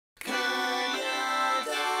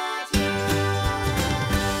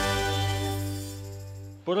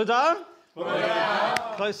Bore da? Bore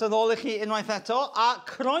da! Croeso nôl I chi unwaith eto, a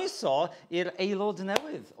croeso i'r aelod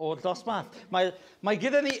newydd o'r dosbarth. Mae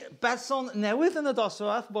gyda ni berson newydd yn y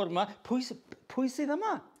dosbarth bore yma. Pwy sydd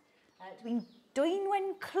yma? Dwi'n Dwynwen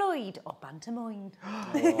Clwyd o Bantamwyn.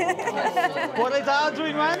 Bore da,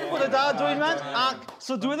 Dwynwen. Bore da, Dwynwen. Ac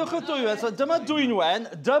so dwydwch o Dwynwen. So dyma Dwynwen.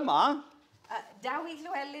 Dyma... Dawi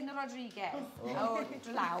Llywelyn Rodriguez o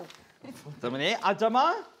Draw. Dyma ni. A dyma?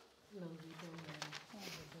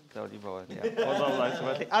 Dawdi Bowen, ie.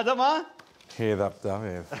 A dyma? Hedd ap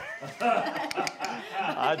Dafydd.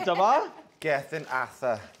 A dyma? Gethin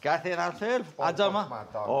Arthur. Gethin Arthur. A dyma?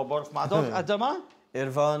 O, Borth Madog. A dyma?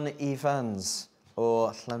 Irfon Evans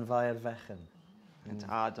o Llanfair Fechan.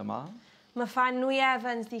 A dyma? Mae Fanwy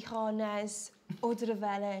Evans di Chones o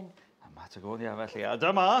Drefelen. A Matagonia felly. A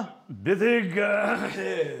dyma? Buddig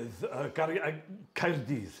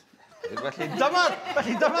Caerdydd. Felly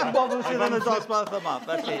dyma'r bobl sydd yn y dosbarth yma.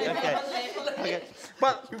 Felly, oce.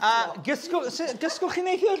 Wel, gysgwch chi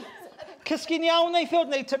neithiwr? Cysgu'n iawn neithiwr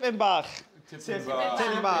neu tipyn bach? Tipyn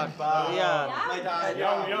bach. Iawn.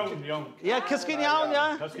 Ie, cysgu'n iawn, ie?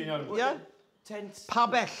 Cysgu'n iawn. Ie?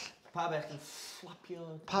 Pabell. Pabell yn fflapio.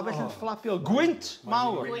 Pabell yn fflapio. Gwynt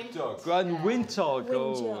mawr. Gwan wyntog. O,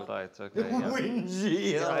 right, oce.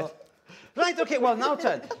 Wynji. Right, oce, wel, nawr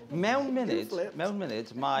ten. Mewn munud,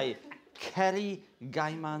 mae Ceri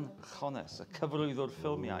Gaiman Chones, y cyfrwyddwr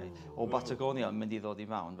ffilmiau o Patagonia yn mynd I ddod I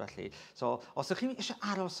fewn, felly. So, os ydych chi eisiau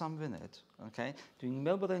aros am funud, okay, dwi'n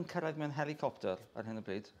meddwl bod e'n cyrraedd mewn helicopter ar hyn o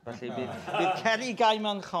bryd, felly bydd Ceri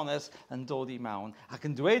Gaiman Chones yn dod I mewn ac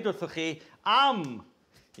yn dweud wrthych chi am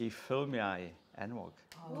I ffilmiau enwog.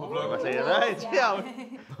 Felly, reit, iawn.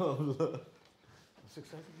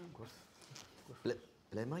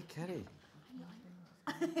 Ble mae Ceri?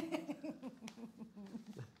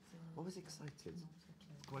 What was excited?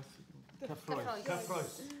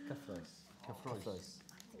 Cyffroes.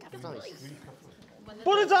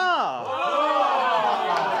 Bore da!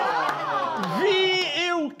 Fi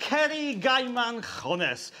yw Ceri Gaiman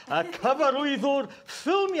Chones, y cyfarwyddwr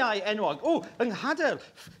ffilmiau enwog. O, yng Nghader,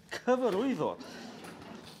 cyfarwyddwr.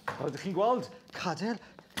 Ydych chi'n gweld? Cader,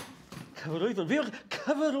 cyfarwyddwr. Fi yw'r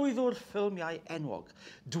cyfarwyddwr ffilmiau enwog.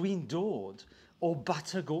 Dwi'n dod o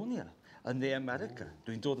Patagonia yn Ne America.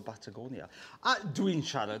 Dwi'n dod o Patagonia. A dwi'n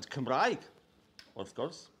siarad Cymraeg, wrth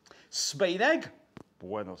gwrs. Sbaeneg,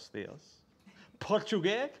 buenos dias.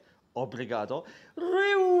 Portiwgeg, obrigado.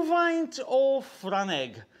 Rhywfaint o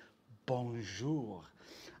Ffraneg, bonjour.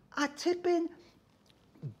 A tipyn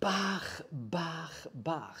bach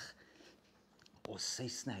o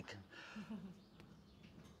Saesneg.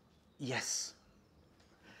 Yes.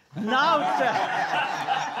 Nawr te!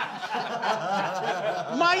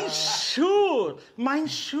 Mae'n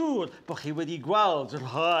siŵr bod chi wedi gweld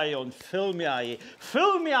rhai o'n ffilmiau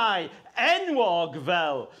enwog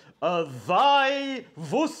fel y ddau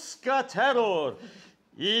fwsgaterwr.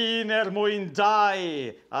 Un mwyn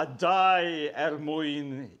dau, a dau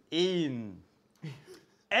mwyn un.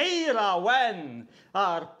 Ioan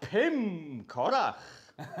a'r 5 corach.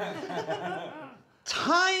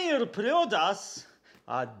 Tair priodas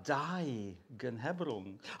a 2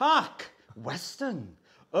 gynhebrwng. Ac Western,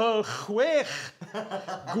 y 6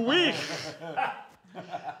 gwych.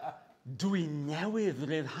 Dwi'n newydd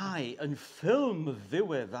ryddhau yn ffilm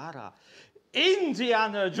ddiweddara.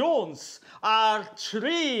 Indiana Jones a'r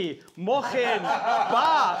 3 mochyn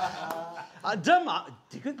bach. A dyma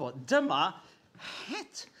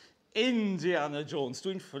het Indiana Jones.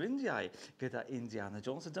 Dwi'n ffrindiau gyda Indiana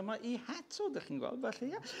Jones, a dyma I het o, ydych chi'n gweld, felly,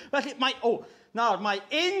 ie. Felly, mae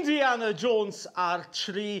Indiana Jones a'r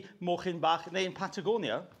 3 mochyn bach, neu'n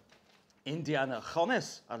Patagonia, Indiana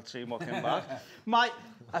Chones a'r 3 mochyn bach. Mae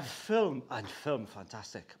y ffilm yn ffilm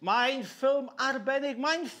ffantastig. Mae'n ffilm arbennig,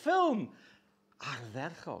 mae'n ffilm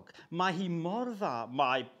ardderchog. Mae hi mor dda,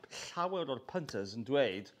 mae llawer o'r punters yn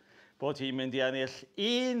dweud bod hi'n mynd I ennill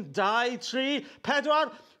 1, 2, 3, 4,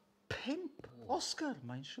 5 Oscar,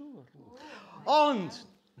 mae'n siŵr. Ond,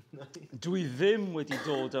 dwi ddim wedi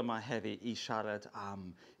dod yma heddi I siarad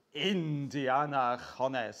am Indiana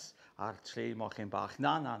Chones a'r 3 mochyn bach.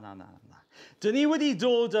 Na. Dyn ni wedi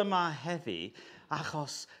dod yma heddi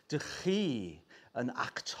achos dych chi yn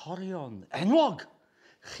actorion enwog.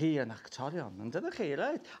 Chi yn actorion, yn dydych chi,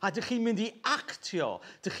 right? A dych chi'n mynd I actio.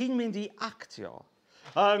 Dych chi'n mynd I actio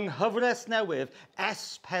yng nghyfres newydd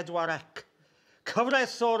S4C.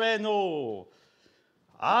 Cyfres o'r enw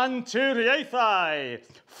Anturiaethau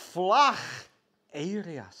Fflach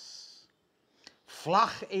Eirias.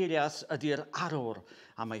 Fflach Eirias ydy'r arwr,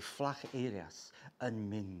 a mae Fflach Eirias yn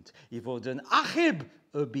mynd I fod yn achub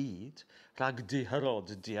y byd rhag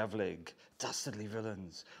dihyrod diaflig, dastardly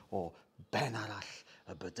villains o ben arall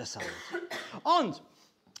y bydysawd. Ond,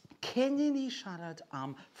 cyn I ni siarad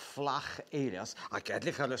am fflach eirias, ac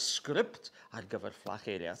edrych ar y sgript ar gyfer fflach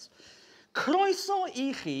eirias, croeso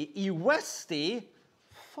I chi I westi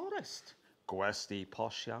Forest. Gwesti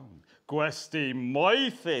posh iawn. Gwesti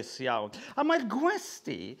moethus iawn. A mae'r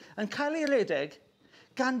gwesti yn cael ei redeg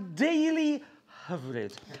gan deulu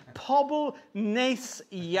hyfryd. Pobl neis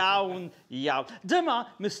iawn iawn. Dyma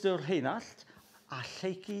Mr Rheinallt a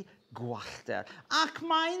lleici gwallter. Ac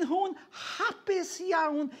mae nhw'n hapus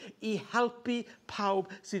iawn I helpu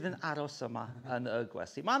pawb sydd yn aros yma yn y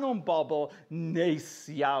gwesti. Mae nhw'n bobl neis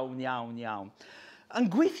iawn.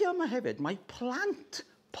 Yn gweithio yma hefyd, mae plant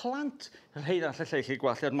Rheinallt a lleici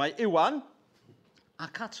gwallter. Mae Ioan a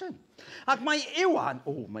Catrin. Ac mae Ioan,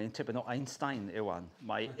 mae'n tipyn o Einstein, Ioan.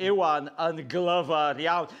 Mae Ioan yn glyfar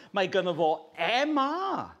iawn. Mae gynno fo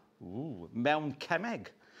MA, mewn Cymraeg,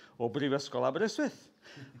 o Brifysgol Aberystwyth.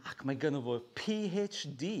 Ac mae gynno fo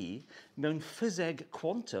PhD mewn ffiseg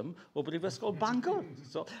quantum o Brifysgol Bangor.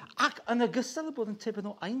 Ac yn ogystal â bod yn tipyn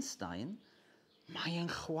o Einstein, mae'n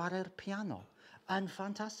chwarae'r piano. Yn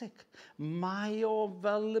ffantastig. Mae o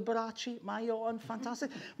fel Liberace, mae o yn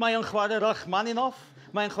ffantastig. Mae o'n chwarae Rachmaninoff,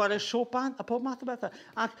 mae'n chwarae Chopin, a pob math o bethau.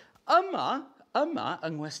 Ac yma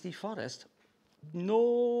yng Ngwesti Forest,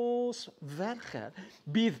 nos Fercher,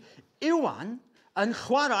 bydd Ioan yn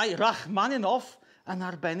chwarae Rachmaninoff yn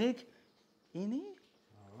arbennig I ni.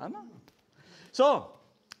 Yma. So,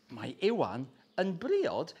 mae Ioan yn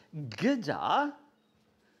briod gyda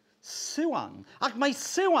Siwan. Ac mae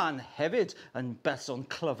Siwan hefyd yn berson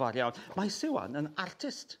clyfar iawn. Mae Siwan yn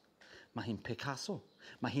artist. Mae hi'n Picasso.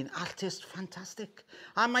 Mae hi'n artist ffantastig.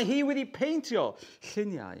 A mae hi wedi peintio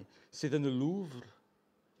lluniau sydd yn y Louvre.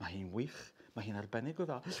 Mae hi'n wych. Mae hi'n arbennig o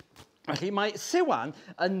dda. Felly mae Siwan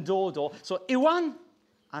yn dod o... So Ioan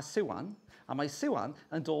a Siwan. A mae Siwan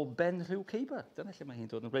yn dod ben rhyw Ceibr. Dyna lle mae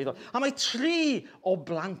hi'n dod yn gwreiddiol. A mae 3 o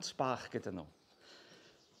blant bach gyda nhw.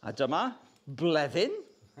 A dyma Blefyn.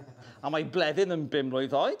 A mae Blefyn yn 5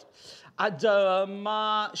 mlwydd oed. A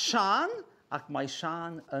dyma Sian, ac mae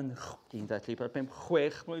Sian yn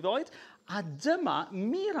 6 mlwydd oed. A dyma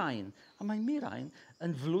Mirain, a mae Mirain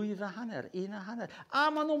yn 1 a hanner. A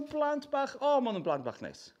maen nhw'n blant bach, maen nhw'n blant bach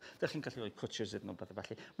neis. Dych chi'n gallu rhoi cwtshers iddyn nhw beth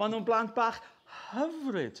felly. Maen nhw'n blant bach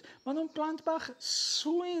hyfryd. Maen nhw'n blant bach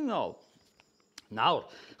swynol. Nawr,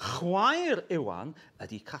 chwaer Ioan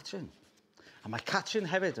ydy Catrin. A mae Catrin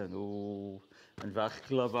hefyd yn ferch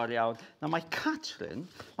glyfar iawn. Na mae Catrin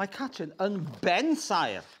yn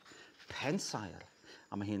bensaer. Pensaer.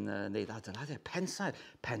 A mae hi'n neud adeiladau.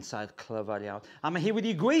 Pensaer clyfar iawn. A mae hi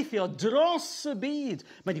wedi gweithio dros y byd.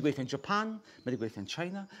 Mae wedi gweithio yn Japan, mae wedi gweithio yn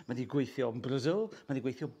China, mae wedi gweithio yn Brazil, mae wedi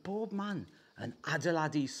gweithio bob man yn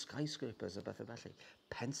adeiladu skyscrapers a bethau felly.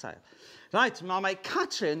 Pensaer. Right, mae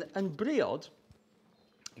Catrin yn briod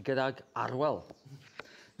gydag Arwel.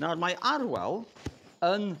 Nawr, mae Arwel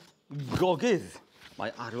yn gogydd.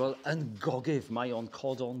 Mae Arwel yn gogydd. Mae o'n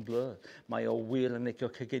cordon bleu. Mae o wir yn licio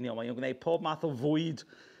coginio. Mae o'n gwneud pob math o fwyd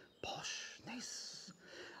posh, neis.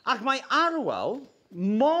 Ac mae Arwel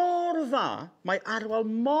mor dda.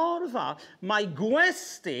 Mae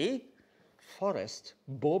gwesti Forest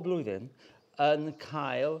bob blwyddyn yn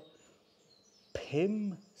cael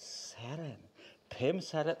 5 seren. 5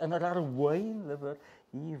 seren yn yr arwain lyfr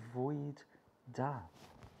I fwyd da.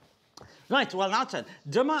 Right, wel nawr ten,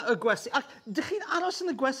 dyma y gwesti. Ac dych chi'n aros yn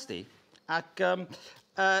y gwesti, ac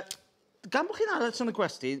gan bod chi'n aros yn y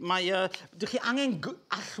gwesti, dych chi angen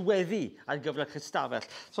allweddu ar gyfer eich ystafell.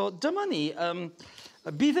 So dyma ni,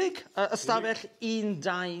 byddeg ystafell 1,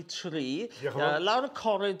 2, 3, lawr y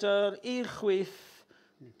corridor i'r chwith,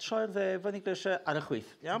 troi'r dde, fyny grisiau ar y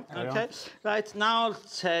chwith. Iawn? Okay. Right, nawr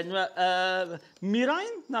ten,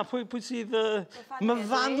 Mirain, na pwy sydd...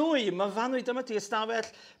 Myfanwy, dyma ti ystafell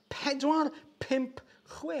 4, 5,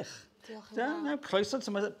 6. Diolch yn fawr. Croeso,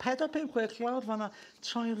 4, 5, 6, lawr fanna,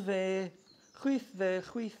 troi'r dde, chwith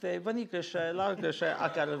dde, fyny grisiau, lawr grisiau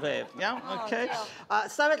ac ar y dde. Iawn? Okay.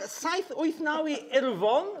 Stafell 7, 8, 9 I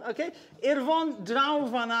Irfon. Okay. Irfon draw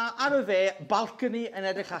fanna ar y dde, balcony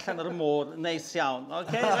yn edrych allan ar y môr, neis iawn.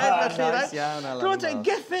 Okay. Neis iawn. Rwy'n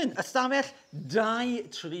Gethin, ystafell 2,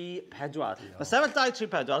 3, 4. Ystafell 2,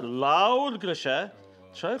 3, 4, lawr grisiau.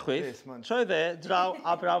 Troi chwith, troi dde, draw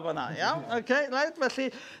a braw fanna, iawn? Okay, right, felly,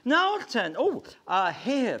 nawr ten,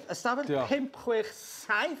 hedd, ystafell 5, 6,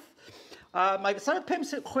 7. Mae ystafell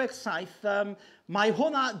 5, 6, 7, mae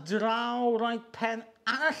hwnna draw roed pen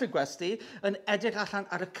arall y gwesti yn edrych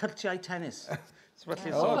allan ar y cyrtiau tennis.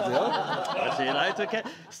 Felly, right, okay.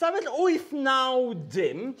 Stafell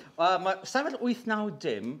 890 stafell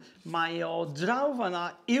 890, mae o draw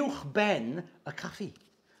fan'na uwch ben y caffi.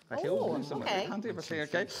 Felly, handi, felly,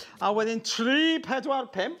 okay. A wedyn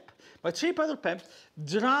 345, mae 345,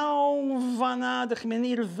 draw fan'na, dych chi'n mynd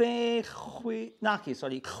i'r chwyth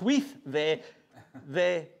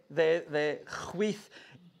chwyth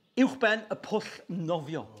uwch ben y pwll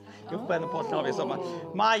nofio. Uwch ben y pwll nofio. So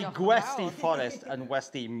mae Gwersi Forest yn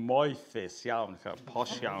westi moethus iawn,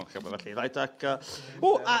 posh iawn. Felly, right, ac... a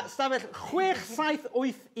stafell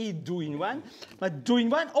 678 I Dwynwen. Mae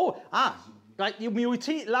Dwynwen... right, mi wyt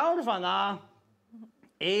ti lawr fan'na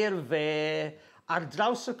ar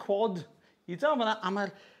draws y quad. I draw fan'na, a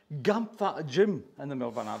mae'r gampfa gym yn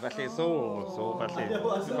ymwyl fan'na. Felly, felly,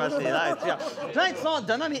 right, yeah. Right, so,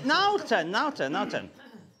 dyna ni. Nawr ten.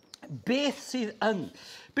 Beth sydd yn?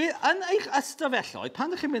 Yn eich ystafelloedd, pan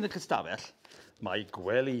ydych chi'n mynd i'r ystafell, mae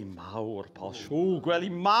gwely mawr posh. Gwely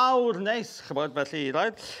mawr neis, chybod, felly,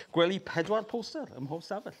 right? Gwely 4 poster ym mhob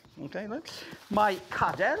stafell. Okay, right? Mae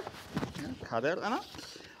cader yna.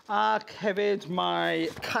 Ac hefyd mae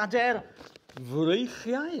cader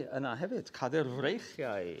freichiau yna hefyd. Cader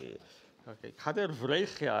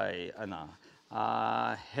freichiau yna.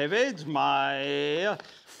 A hefyd mae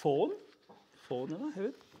ffôn yna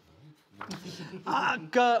hefyd.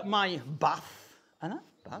 Ac mae bath yna,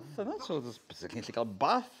 so byddwch chi'n gallu cael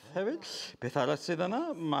bath hefyd. Beth arall sydd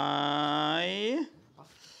yna? Mae...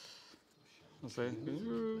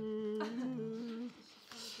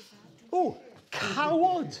 cawod!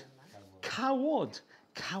 Mae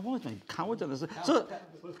cawod yna. So,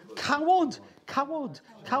 cawod.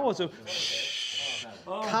 So,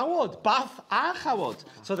 cawod, bath a chawod.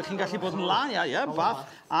 So, ydych chi'n gallu bod yn lan, bath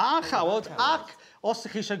a chawod, ac os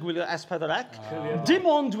ydych chi eisiau gwylio S4C, dim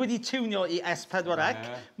ond wedi tiwnio I S4C,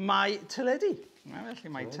 mae teledu. Felly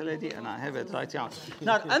mae teledu yna hefyd, right iawn.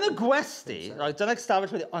 Nawr, yn y gwesti, dyna'r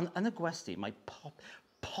stafell wedi, ond yn y gwesti, mae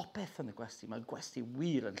popeth yn y gwesti. Mae'r gwesti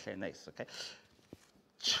wir yn lle neis, okay?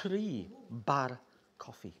 3 bar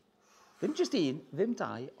coffi. Ddim just 1, ddim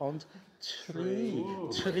 2, ond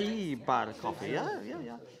 3 bar coffi. Ia.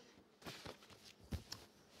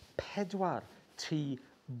 4 tŷ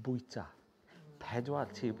bwyta. 4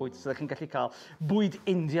 tŷ bwyta. So, ydych chi'n gallu cael bwyd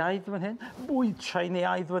Indiaidd fan hyn, bwyd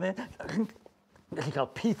Tsieineaidd fan hyn, ydych chi'n gallu cael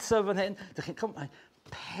pizza fan hyn, ydych chi'n cael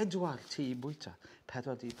 4 tŷ bwyta.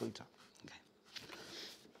 4 tŷ bwyta.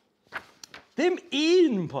 Ddim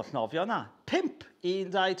 1 pwll nofio na. 5. 1,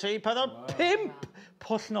 2, 3, 4, 5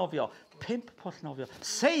 pwll nofio. 5 pwll nofio.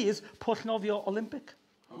 6 pwll nofio Olympic.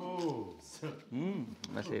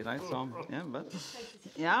 Felly, right, so,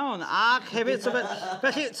 iawn, ac hefyd,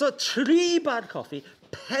 felly, so 3 bar coffi,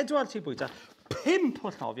 4 tŷ bwyta, 5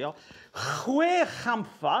 pwll nofio, 6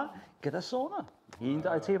 champfa gyda sona. 1,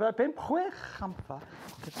 2, 3, 4, 5, 6 champfa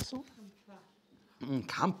gyda sona.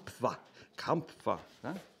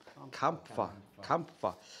 Campfa.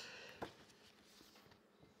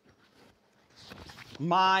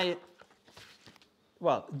 Mae...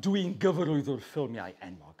 Wel, dwi'n gyfarwyddwr ffilmiau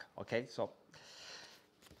enwog, okay? So,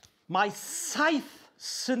 mae 7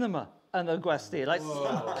 cinema yn y gwesti, right?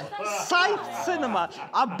 7 cinema,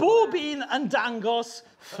 a bob un yn dangos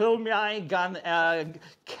ffilmiau gan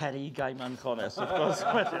Ceri Gaiman Cones, of course,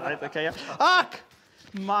 right, okay? Ac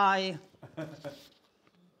mae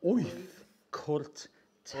 8 cwrt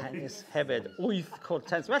tennis hefyd, 8 cwrt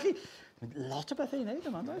tennis. Felly, lot o bethau I wneud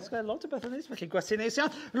yma, lot o bethau I wneud, felly gwesti neis iawn.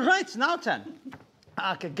 Right, now 10.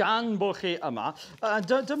 Ac gan bod chi yma,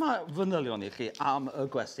 dyma fanylion I chi am y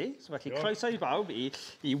gwesti. So, felly, croeso I bawb I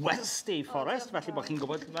westi Forest, felly bod chi'n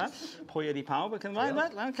gwybod pwy ydi pawb ac yn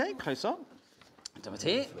rhaid. Okay, croeso. Dyma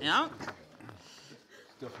ti, iawn.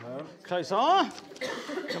 Croeso.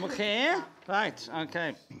 Dyma chi. Right,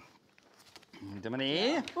 okay. Dyma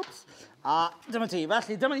ni. Whoops. A dyma ti,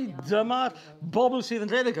 felly dyma'r bobl sydd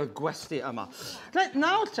yn rhedeg y gwesti yma. Right,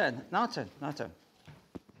 nawr 10.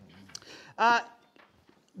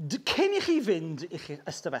 Cyn I chi fynd i'ch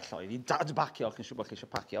ystafelloedd, I dadbacio, chi'n siŵr bod chi eisiau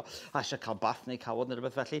pacio, a eisiau cael bath neu cawod neu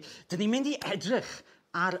rhywbeth felly, dyn ni'n mynd I edrych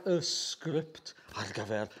ar y sgript ar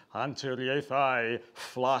gyfer anturiaethau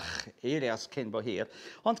fflach eirias cyn bo hir.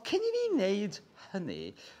 Ond cyn I ni wneud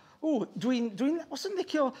hynny, dwi'n os yn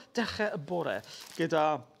licio dechrau y bore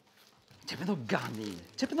gyda tipyn o ganu,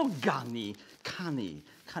 canu.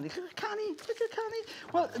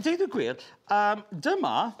 Wel, deud y gwir,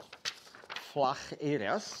 dyma fflach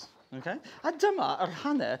eirias, okay? A dyma yr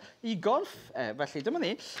hanner I gorff, felly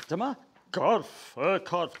dyma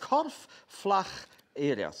corff fflach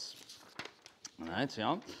eirias. Right,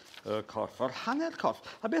 iawn. y corff, yr hanner corff.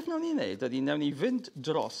 A beth nawn ni wneud ydy, nawn ni fynd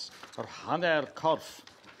dros yr hanner corff.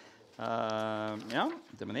 Iawn,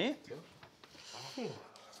 dyma ni.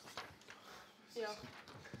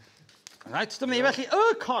 Right, dyma ni, felly, y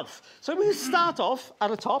corff. So we start off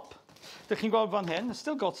ar y top. Dych chi'n gweld fan hyn,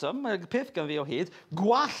 still got some, mae'r peth gan fi o hyd.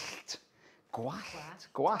 Gwallt.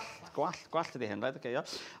 Gwallt ydy hyn, right, okay, yeah.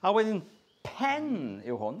 A wedyn, pen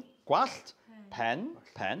yw hwn. Gwallt, pen,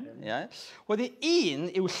 yeah. Wedyn, un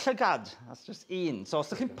yw llygad. That's just un. So,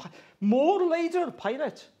 os ydych chi'n... More later,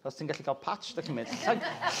 pirate. Os ti'n gallu cael patch, ydych chi'n mynd.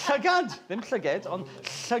 Llygad. Ddim llyged, ond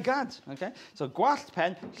llygad. Okay? So, gwallt,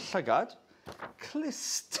 pen, llygad.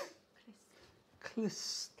 Clist.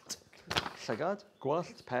 Llygad,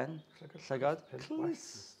 gwallt, pen, llygad,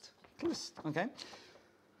 clist. Okay?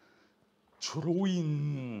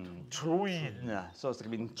 Trwyn. So, os ydych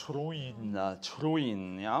chi'n mynd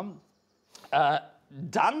trwyn, iawn.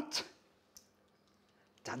 Dant,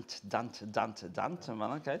 yma,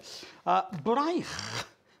 okay.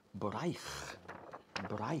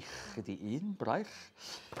 Braich ydy un, braich.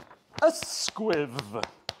 Ysgwydd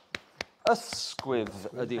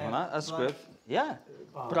ydy hwnna, ysgwydd. Ie,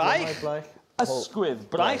 braich, ysgwydd.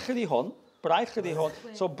 Braich ydy hwn.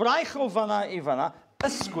 So, braich o fanna i fanna.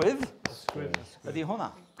 Ysgwydd ydy hwnna.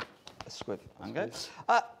 Ysgwydd, okay.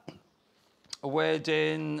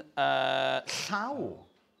 Wedyn, llaw.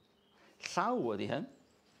 Llaw ydy hyn.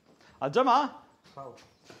 A dyma.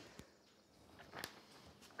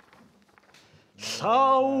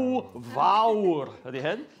 Llaw fawr ydy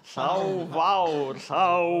hyn. Llaw fawr.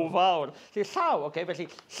 Felly llaw, okay, felly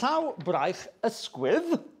llaw, braich, ysgwydd,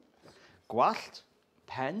 gwallt,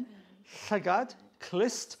 pen, llygad,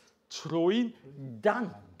 clist, trwyn,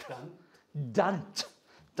 dant,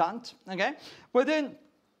 okay. Wedyn,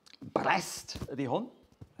 brest ydy hwn.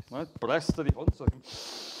 Brest ydy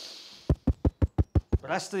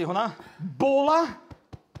hwnna. Bola.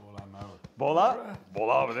 Bola,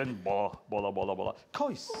 wedyn, bola.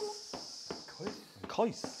 Coes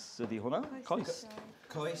ydy hwnna. Coes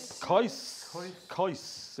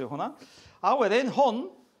ydy hwnna. A wedyn, hwn.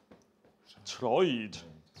 Troed.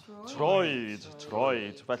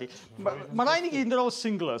 Felly, mae rhaid i gyd yn ôl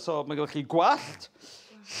singular, so mae gyda chi gwallt,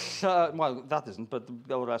 well, that isn't, but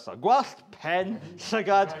the rest are. Gwallt, pen,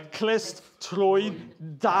 llygad, clist, trwyn,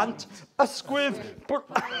 dant, ysgwydd,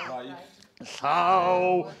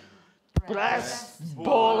 llaw, brest,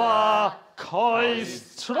 bola,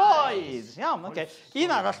 coes, troed. Iawn, okay.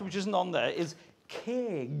 Un arall, which isn't on there, is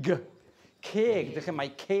ceg. Dych chi'n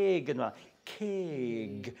mae ceg yn yma.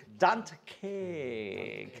 Ceg. Dant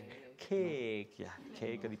ceg. Yeah,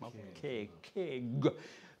 ceg ydi mewn. Ceg.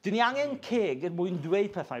 Dyn ni angen ceg er mwyn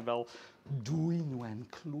dweud pethau fel Dwynwen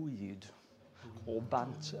clwyd o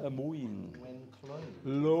bant y mwyn.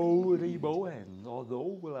 Lowr i bowen o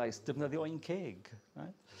ddowlais defnyddio ein ceg.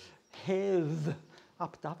 Hedd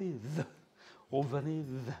ap Dafydd o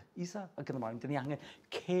fynydd isa ac yn ymlaen. Dyn ni angen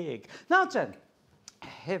ceg. Nawr ten,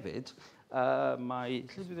 hefyd, mae...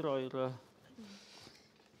 Lle fydd roi'r...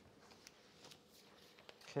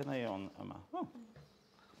 Cenaion yma.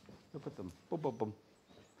 Look at them. Bum.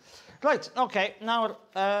 Right, okay, nawr...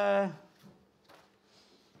 Mae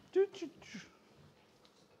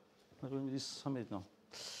rhywun wedi symud nhw.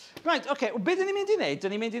 Right, okay, beth dyn ni'n mynd i wneud?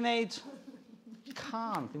 Dyn ni'n mynd i wneud...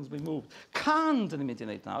 Can, things been moved. Can dyn ni'n mynd i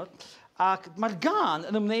wneud nawr. Ac mae'r gan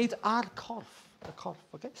yn ymwneud â'r corff. Y corff,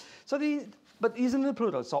 okay? So, but he's in the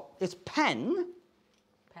plural, so it's pen.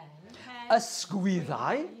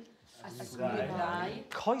 Ysgwyddau.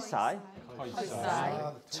 Coesau.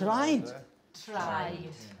 Traed.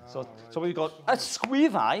 So we've got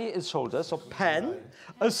ysgwyddau is shoulder, so pen,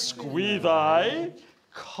 ysgwyddau,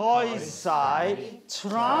 coesau,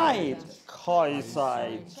 traed,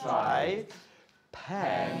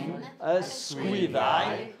 pen,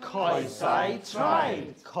 ysgwyddau, coesau,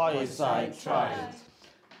 traed.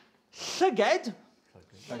 Llyged.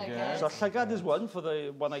 So llygad is one for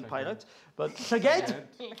the one-eyed pirate, but llyged.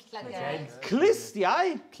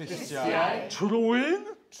 Clistiau. Trwyn.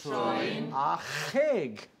 A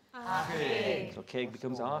cheg. So ceg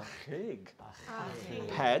becomes a cheg.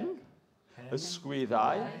 Pen.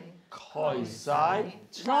 Ysgwyddau. Coesau.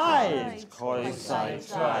 Traed.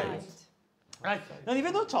 Right, now ni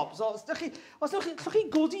fynd o'r top, so os ydych chi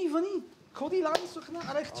godi fyny, codi lan swch yna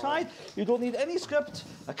ar eich traed, you don't need any script.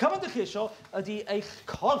 Y cyfan ydych chi isio ydy eich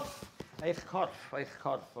corff. Eich corff,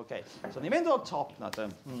 okay. So ni'n mynd o'r top na,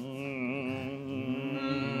 dim.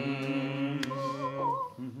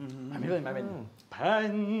 Mae'n mynd.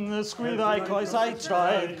 Pen, ysgwyddau, coesau,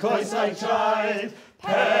 traed.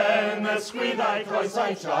 Pen ysgwyddau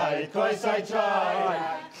coesau traed, coesau traed.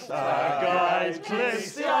 Llygau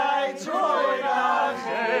clistiau trwy'n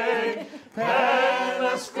achig. Pen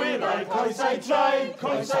ysgwyddau coesau traed,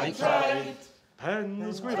 coesau traed. Pen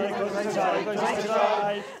ysgwyddau coesau traed, coesau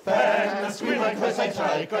traed. Pen ysgwyddau coesau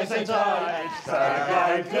traed, coesau traed.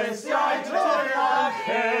 Llygau clistiau trwy'n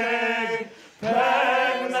achig.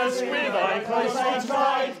 Pen ysgwyddau coesau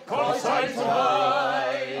traed, coesau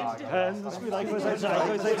traed. Pen ysgwyddau coesau traed,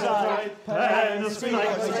 coesau traed. Pen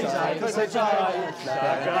ysgwyddau coesau traed, coesau traed.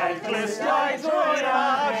 Llygau clistiau trwy'n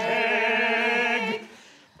achig.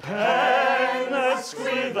 Pen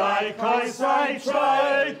ysgwyddau coesau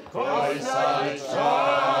traed, coesau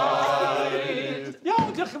traed. Iawn,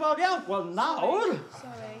 diolch yn fawr iawn. Wel nawr,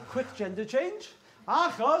 quick gender change.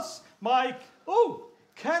 Achos mae...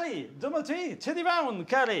 Kerry, dyma ti. Tydi fewn,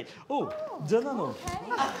 Kerry. Dyna nhw.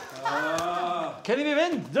 Cyn i fi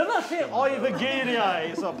fynd, dyna lle oedd y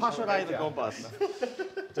geiriau. So, pasio rhaid y gwmpas.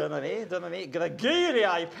 Dyna ni. Gyda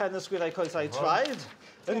geiriau pen ysgwyddau coesau traed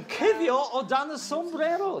yn cuddio o dan y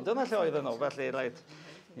sombrero. Dyna lle oedd nhw, felly, rhaid.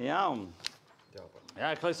 Iawn.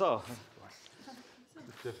 Ia, croeso.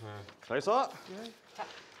 Croeso.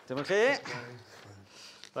 Dyma chi.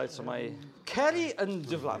 Right, so mae Kerry yn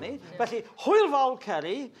diflannu. Felly, hwyl fawr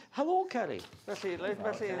Kerry. Helo, Kerry. Felly,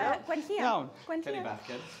 Gwenllian. Kerry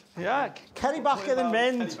bachgen. Ia, Kerry bachgen yn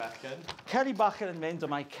mynd. Kerry bachgen yn mynd, a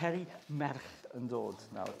mae Kerry merch yn dod.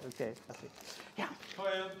 Nawr, oce, felly. Iawn.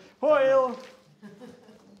 Hwyl. Hwyl.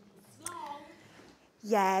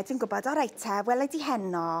 Ie, dwi'n gwybod, o reit te, wela di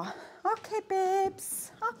heno. Oce, bibs.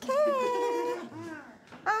 Oce.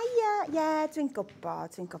 Ie, dwi'n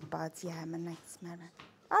gwybod, ie, mae'n neis, mae'n...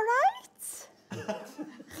 All right.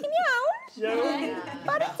 Chi'n iawn? Iawn.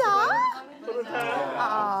 Bore da? Bore da.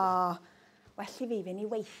 Well i fi fynd i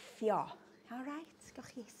weithio. All right, gawch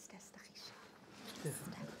chi eistedd, da chi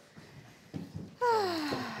eisiau.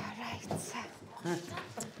 Right.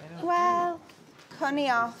 Wel, con i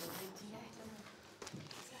off.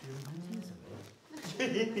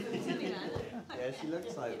 Yeah, she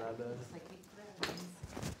looks like that.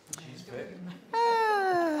 She's fit.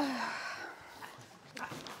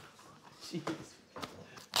 Jeez.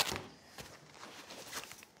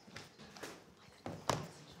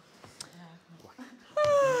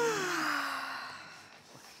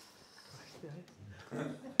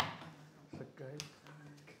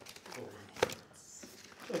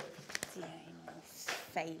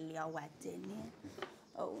 Ffeilio wedyn, ie.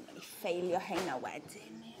 Nawn ni ffeilio heina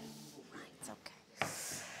wedyn, ie. Right, okay.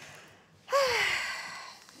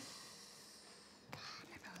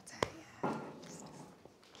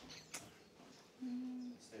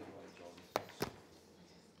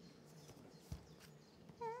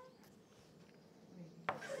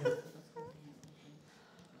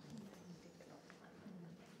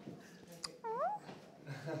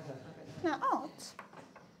 Na, odd.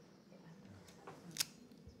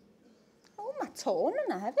 Mae tôn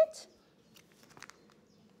yna hefyd.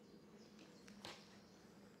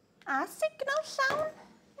 A signal llawn.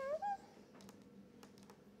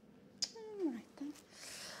 Right then.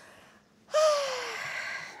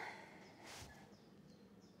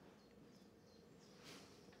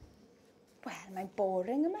 Wel, mae'n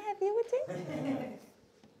boring yma heddiw wedyn.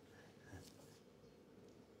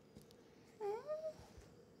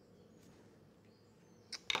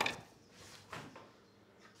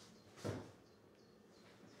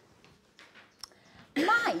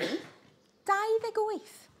 Mae 28.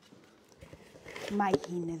 Mae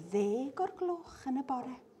hi'n 10 o'r gloch yn y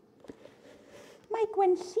bore. Mae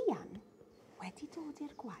Gwenllian wedi dod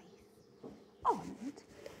i'r gwaith, ond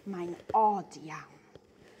mae'n od iawn.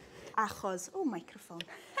 Achos, microphone.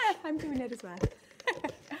 I'm doing it as well.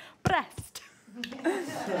 Breast.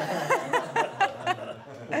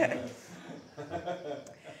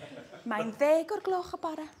 Mae'n 10 o'r gloch y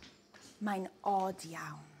bore. Mae'n od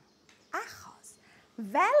iawn. Achos,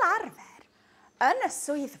 fel arfer, yn y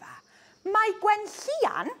swyddfa, mae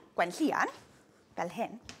Gwenllian, fel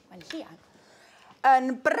hyn, Gwenllian, yn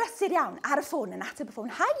brysur iawn ar y ffôn, yn ateb y ffôn.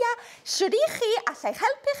 Haia, siwr i chi, allai'ch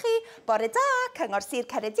helpu chi, bore da, cyngor Sir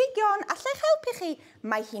Ceredigion, allai'ch helpu chi.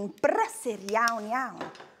 Mae hi'n brysur iawn.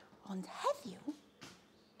 Ond heddiw,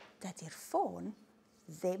 dydy'r ffôn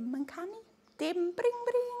ddim yn canu. Dim bring,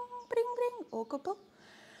 o gwbl.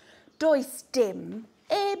 Does dim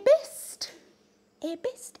e-byst.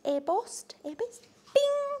 E-bost,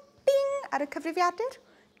 bing, ar y cyfrifiadur.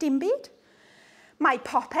 Dim byd. Mae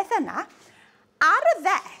popeth yna. Ar y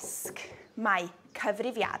ddesg, mae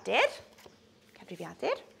cyfrifiadur.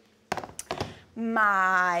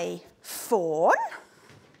 Mae ffôn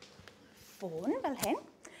fel hyn.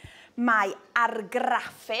 Mae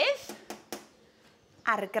argraffydd.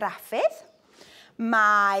 Argraffydd.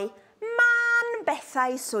 Mae man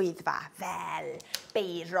bethau swyddfa fel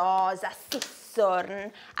beiros a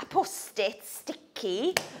siswrn a post-it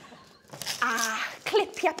sticky a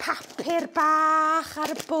clipiau papur bach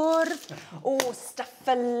ar y bwrdd o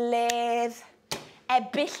staffylydd,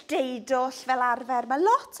 ebyll deidoll fel arfer. Mae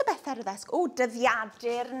lot o bethau ar y ddesg. O,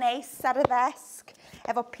 dyddiadur neis ar y ddesg,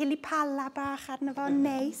 efo pilipala bach arno fo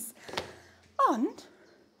neis. Ond,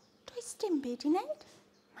 does dim byd i wneud.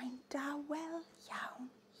 Mae'n dawel iawn,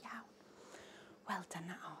 iawn. Wel,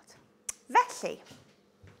 dyna od. Felly,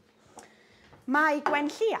 mae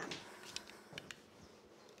Gwenllian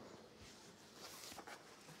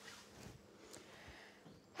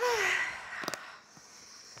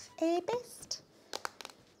e-byst,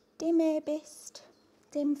 dim e-byst,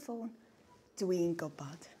 dim ffôn. Dwi'n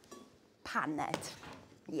gwybod. Paned.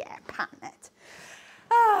 Ie, paned.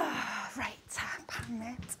 Reit,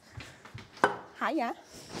 paned. Haia.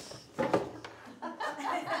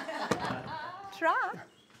 Tra.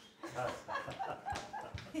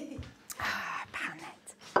 Paned.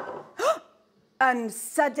 Yn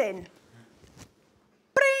sydyn.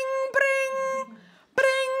 Bring, bring,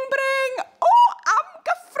 bring, bring. O, am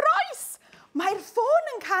gyffroes! Mae'r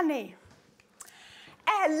ffôn yn canu.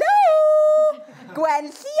 Elo!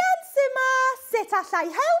 Gwenllian sy'ma, sut allai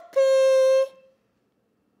helpu?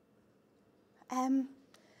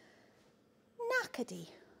 Nac ydi.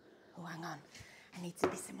 Oh, hang on. I need to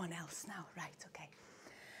be someone else now. Right, okay.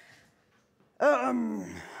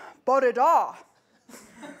 Bore da.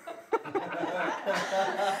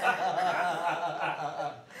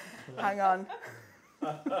 Hang on.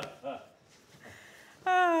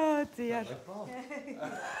 Oh, dear.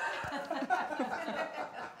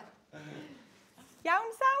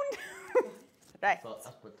 Iawn sound? Right. That's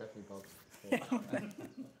definitely Bob.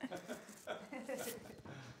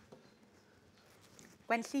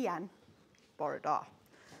 Gwenllian, bore da.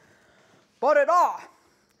 Bore da!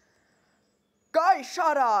 Gai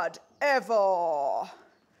siarad efo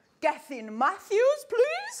Gethin Matthews,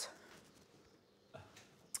 please?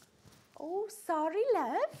 Oh, sorry,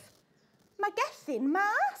 love. Mae Gethin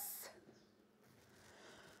mas.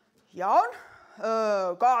 Iawn.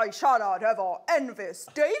 Gai siarad efo Enfys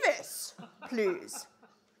Davies, please.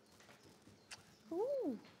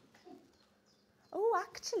 Ooh. Oh,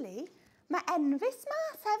 actually, mae Enfys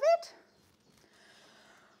mas hefyd.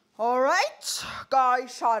 All right, gai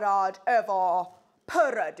siarad efo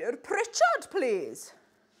Peredur Pritchard, please.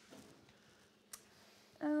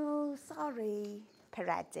 Oh, sorry,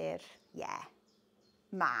 Peredur, yeah.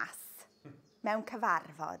 Mas, mewn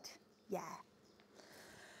cyfarfod, yeah.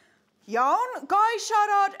 Iawn, gai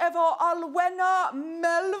siarad efo Alwena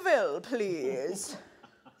Melville, please.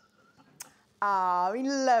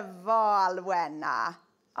 Fi'n lyfo Alwena,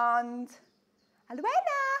 ond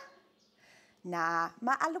Alwena? Na,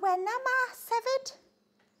 mae Alwena mas hefyd.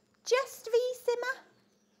 Just fi sy'n ma.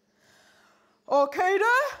 OK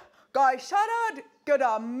da, gai siarad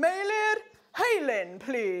gyda Meilir Heilyn,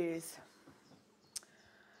 please.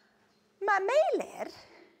 Mae Meilir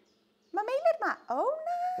ma. O,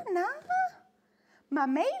 na.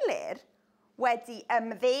 Mae Meilir wedi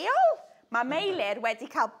ymddeol. Mae Meilir wedi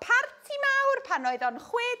cael parti mawr pan oedd o'n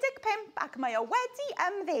 65 ac mae o wedi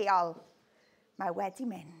ymddeol. Mae wedi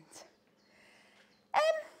mynd.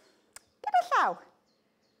 Gyda llaw,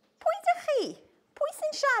 pwy dych chi? Pwy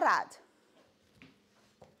sy'n siarad?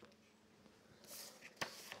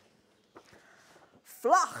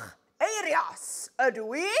 Fflach eirias ydw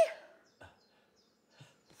i.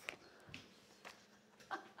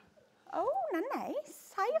 O, na neis.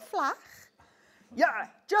 Hai y fflach. Yeah,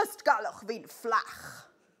 just galwch fi'n fflach.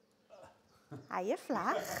 Hai y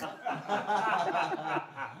fflach.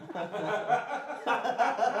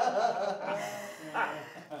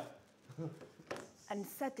 Yn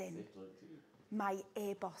sydyn, mae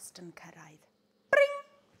e-bost yn cyrraedd. Bring!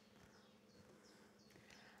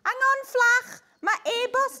 Angon fflach, mae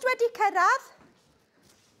e-bost wedi cyrraedd.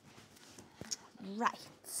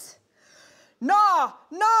 Right. Na!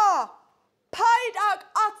 Paid ag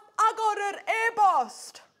agor yr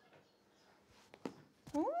e-bost.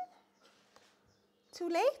 Too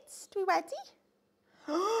late, dwi wedi.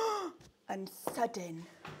 Yn sydyn,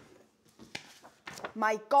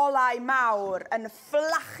 mae golau mawr yn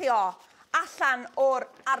fflachio allan o'r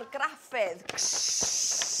argraffydd.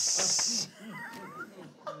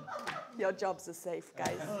 Your jobs are safe,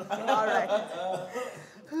 guys. All right.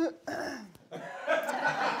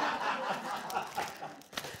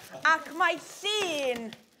 Ac mae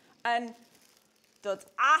llun yn dod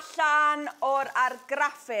allan o'r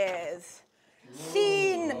argraffydd.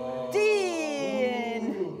 llun dyn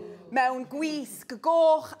mewn gwisg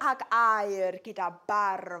goch ag aur gyda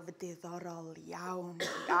barf diddorol iawn,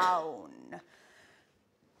 iawn.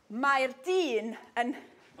 Mae'r dyn yn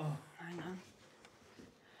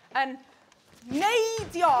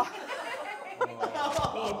neidio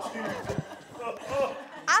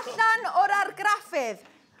allan o'r argraffydd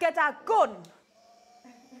gyda gwn.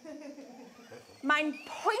 Mae'n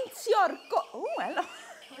pwyntio'r gwn...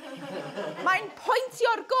 Mae'n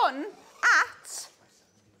pwyntio'r gwn at...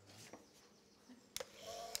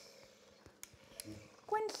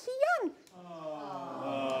 Gwenllian.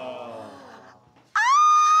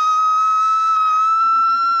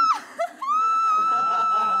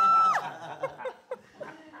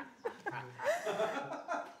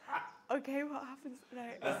 Okay, what happens?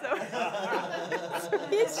 Right, so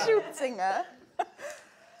he's shooting her.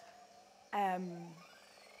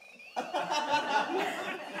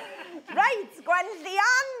 Right,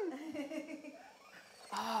 Gwenllian!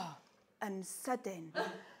 Oh, yn sydyn,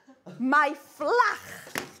 mae fflach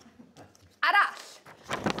arall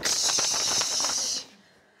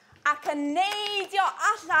ac yn neidio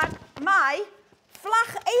allan mae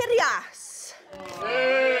fflach eirias.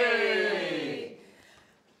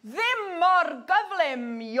 Ddim mor gyflym,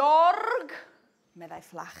 Iorg, meddai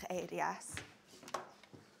fflach eirias.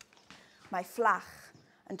 Mae fflach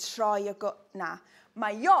yn troi y gwn... Na,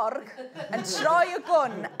 mae Iorg yn troi y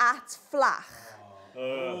gwn at fflach.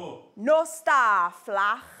 Nos da,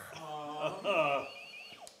 fflach.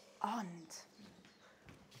 Ond,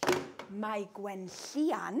 mae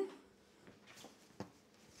Gwenllian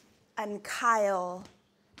yn cael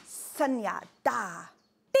syniad da.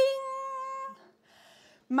 Ding!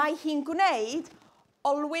 Mae hi'n gwneud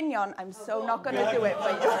olwynion. I'm so not going to do it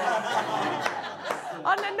for you.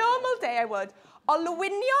 On a normal day I would.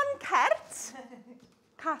 Olwynion cert,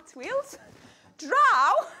 cartwheels,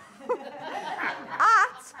 draw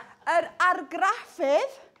at yr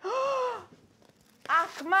argraffydd.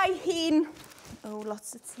 Ac mae hi'n... Oh,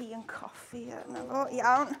 lots of tea and coffee.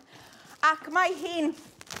 Iawn. Ac mae hi'n...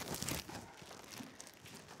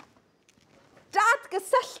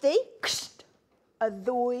 dadgysylltu y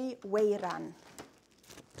ddwy weiran.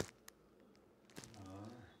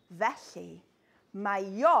 Felly, mae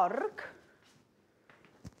Iorg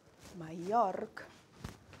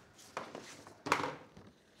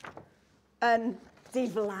yn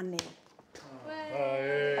diflannu.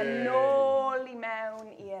 Yn ôl I mewn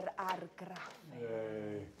i'r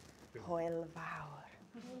argraffydd. Hwyl fawr.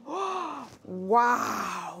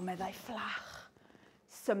 Waw, meddai fflach.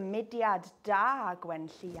 Symudiad da,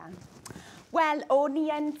 Gwenllian. Wel, o'n I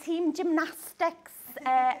yn tîm gymnastics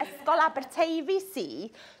ysgol Aberteifi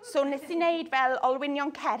si, so nes I wneud fel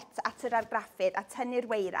olwynion cert at yr argraffydd a tynnu'r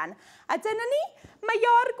weiran. A dyna ni, mae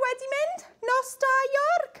Iorg wedi mynd. Nos da,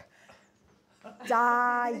 Iorg.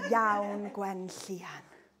 Da iawn, Gwenllian.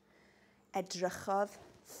 Edrychodd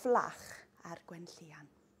fflach ar Gwenllian.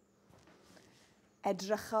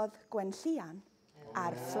 Edrychodd Gwenllian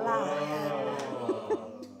ar fflach.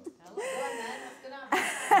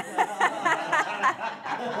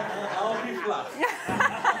 Alfie fflach.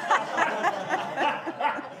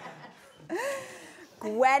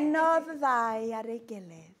 Gwenodd y ddau ar ei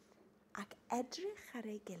gilydd ac edrych ar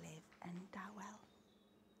ei gilydd yn dawel.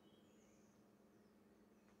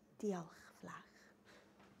 Diolch, fflach.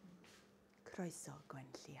 Croeso,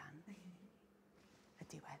 Gwenllian. Y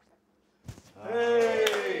diwedd.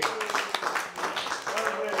 Hey!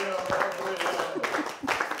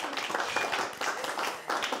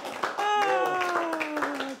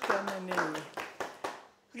 Dyna ni.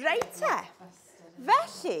 Reit te.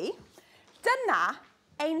 Felly, dyna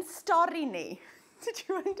ein stori ni. Did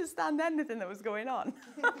you understand anything that was going on?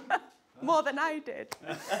 More than I did.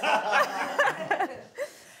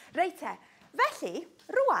 Reit te. Felly,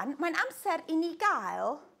 rwan, mae'n amser I ni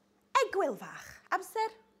gael egwyl fach.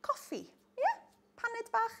 Amser coffi. Paned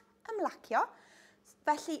bach ymlacio.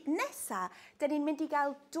 Felly, nesa, dyn ni'n mynd I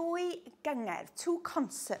gael 2 gyngerdd, 2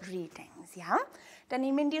 concert readings, iawn? Dyn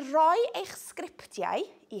ni'n mynd I roi eich sgriptiau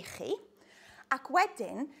I chi, ac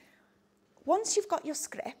wedyn, once you've got your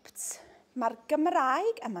scripts, mae'r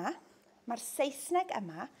Gymraeg yma, mae'r Saesneg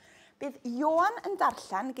yma, bydd Ioan yn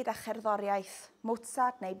darllen gyda cherddoriaeth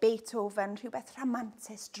Mozart neu Beethoven, rhywbeth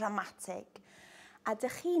rhamantus, dramatig, a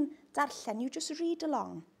dych chi'n darllen, you just read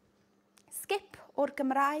along. Skip o'r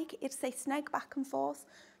Gymraeg i'r Saesneg, back and forth.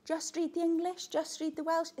 Just read the English, just read the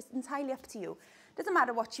Welsh. It's entirely up to you. Doesn't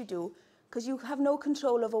matter what you do, because you have no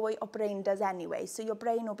control over what your brain does anyway. So your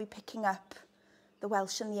brain will be picking up the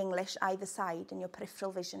Welsh and the English either side in your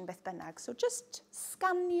peripheral vision beth bynnag. So just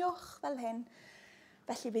sganiwch fel hyn.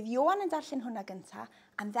 Felly bydd Ioan yn darllen hwnna gynta,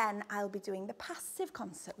 and then I'll be doing the passive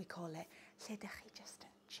concert, we call it, lle dych chi just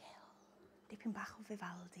yn chill. Dipyn bach o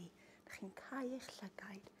Vivaldi. Dych chi'n cau eich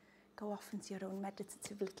llygaid, go off into your own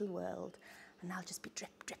meditative little world, and I'll just be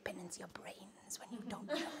dripping into your brains when you don't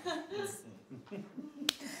know it.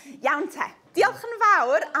 Iawn te, diolch yn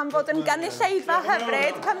fawr am fod yn gynulleidfa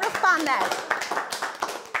hyfryd. Cymrwch baned.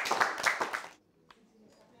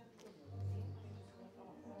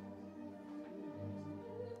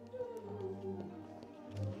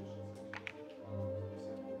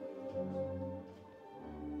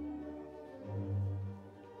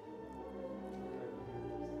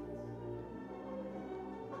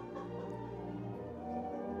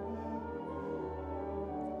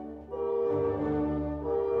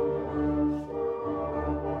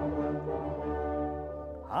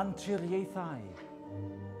 Anturiaethau,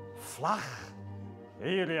 fflach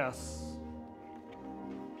eirias.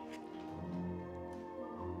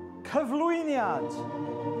 Cyflwyniad.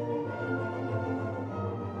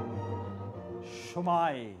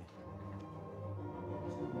 Siwmai.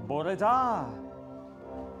 Bore da.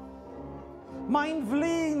 Mae'n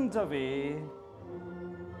flin dy fi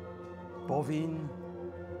bo fi'n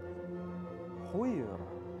hwyr.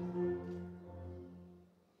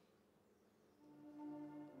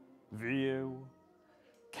 Fi yw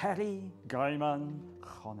Ceri Gaiman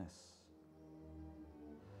Chones.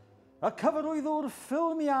 Y cyfarwyddwr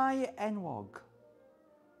ffilmiau enwog.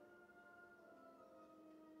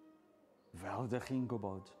 Fel dych chi'n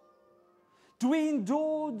gwybod, dwi'n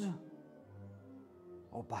dod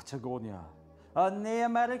o Patagonia, yn Ne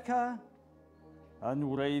America, yn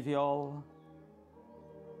wreiddiol.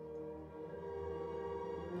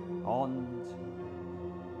 Ond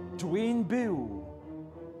dwi'n byw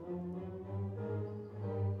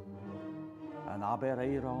yn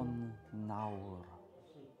Abereiron nawr.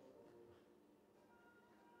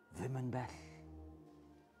 Ddim yn bell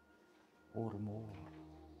o'r môr.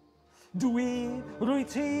 Dwi, rwy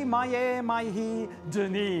ti, mae e, mae hi,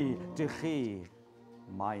 dyn ni, dych chi,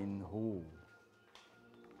 mae'n nhw.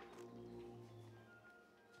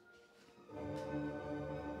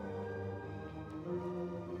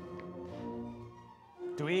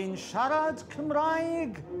 Dwi'n siarad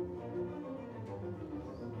Cymraeg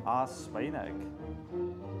a Sbaeneg.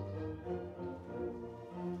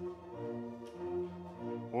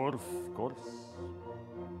 Wrth gwrs,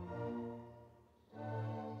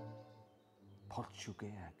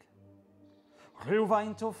 Portiwgeeg,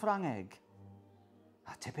 rhywfaint o Ffrangeg,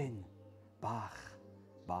 a tipyn bach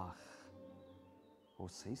o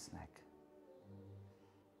Saesneg.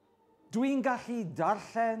 Dwi'n gallu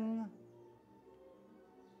darllen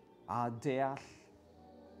a deall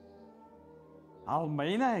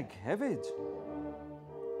Almaeneg hefyd.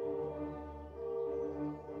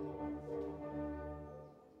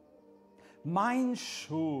 Mae'n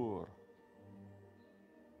siŵr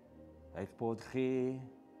eich bod chi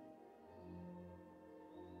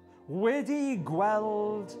wedi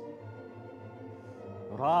gweld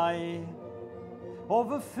rai o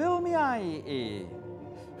fy ffilmiau i.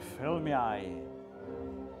 Ffilmiau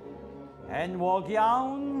enwog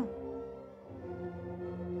iawn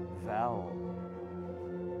fel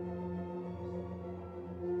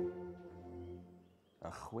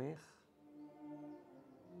y chwech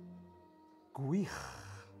gwych,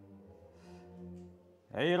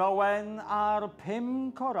 Eir Owen a'r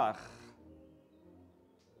 5 corach,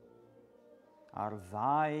 a'r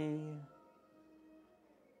 2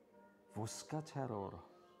 fwsga terwr.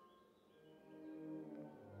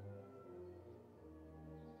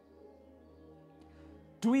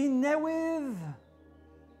 Dwi newydd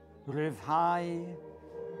ryddhau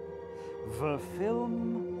fy ffilm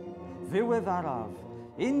ddiweddaraf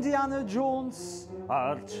Indiana Jones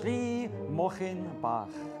a'r 3 mochyn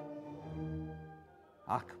bach.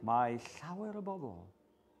 Ac mae llawer o bobl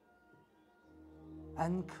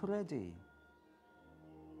yn credu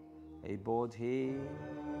ei bod hi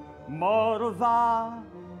mor dda,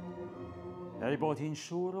 ei bod hi'n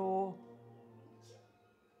siŵr o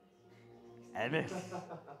ennill.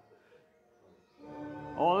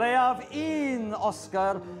 O leiaf 1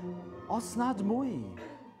 Oscar, os nad mwy.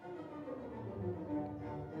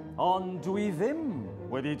 Ond dwi ddim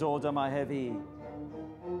wedi dod yma heddi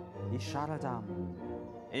i siarad am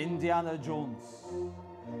Indiana Jones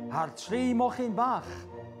a'r 3 mochyn bach.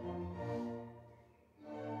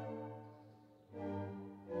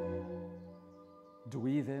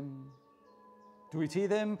 Dwi ddim, dwi ti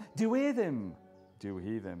ddim, dyw e ddim, dyw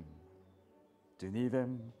hi ddim. Dyn ni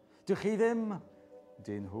ddim, dych chi ddim,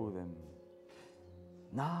 dyn nhw ddim.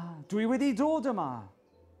 Na, dwi wedi dod yma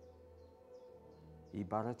i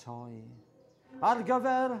baratoi ar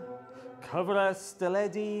gyfer cyfres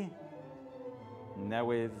dyledu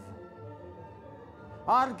newydd.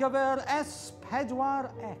 Ar gyfer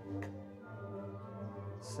S4C,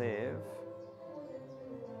 sef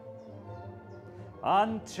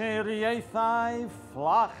anturiaethau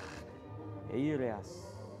fflach eirias.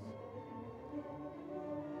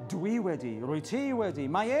 Dwi wedi, rwy ti wedi,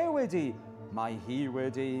 mae e wedi, mae hi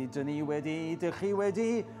wedi, dyn ni wedi, dych chi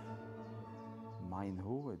wedi, mae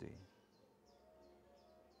nhw wedi.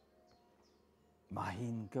 Mae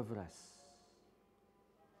hi'n gyfres.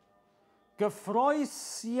 Gyffroes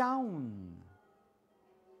iawn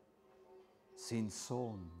sy'n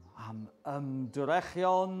sôn am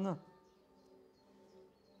ymdrechion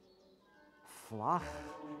fflach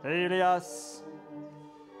eirias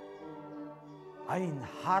ein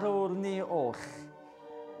harwr ni oll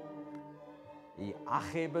i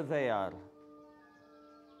achub y ddear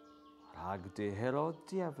rhag dehero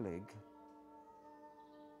diaflig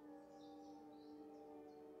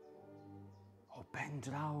o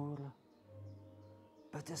bendrawr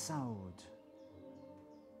bydysawd.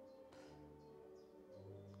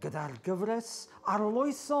 Gyda'r gyfres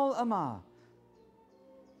arloesol yma,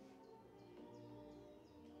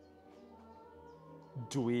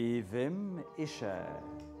 dwi ddim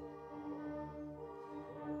eisiau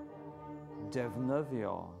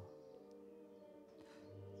defnyddio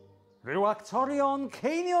rhyw actorion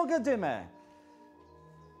ceiniog y dymau.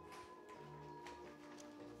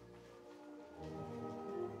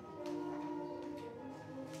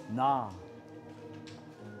 Na.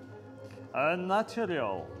 Yn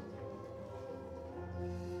naturiol.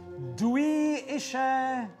 Dwi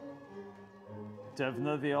eisiau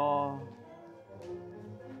defnyddio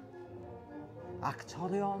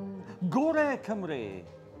actorion gorau Cymru.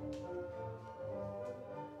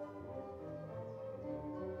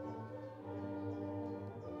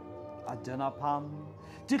 A dyna pam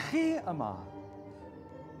dych chi yma.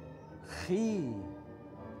 Chi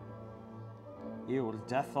yw'r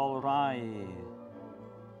dethol rai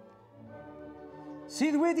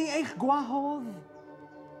sydd wedi eich gwahodd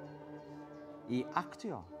i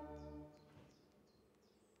actio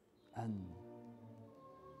yn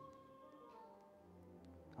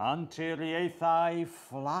anturiaethau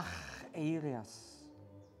fflach eirias.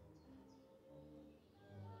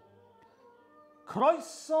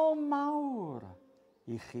 Croeso mawr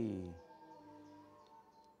i chi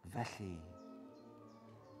felly.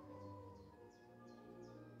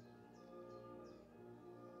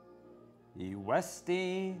 I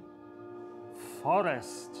westy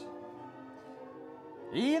Forest.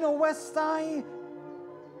 Un o westau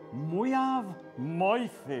mwyaf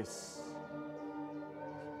moethus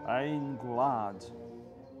ein gwlad.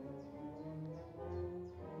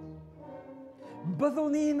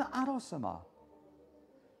 Byddwn ni'n aros yma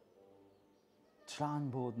tra'n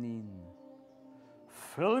bod ni'n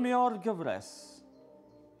ffilmio'r gyfres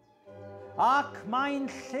ac mae'n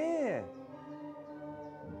lle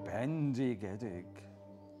bendigedig.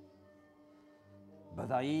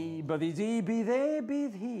 Byddi di, bydd e,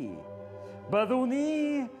 bydd hi. Byddwn ni,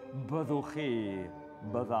 byddwch chi,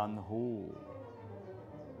 byddan nhw.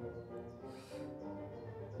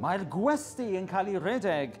 Mae'r gwesty yn cael ei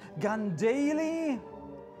redeg gan deulu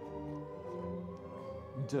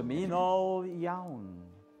dymunol iawn.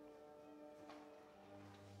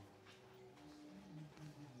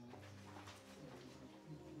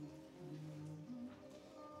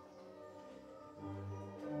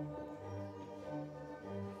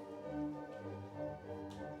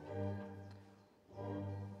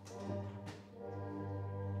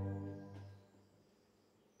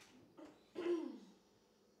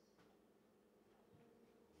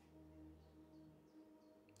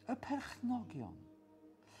 Y perchnogion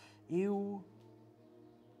yw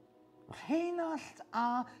Rheinallt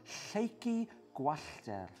a Lleici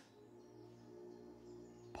Gwallter,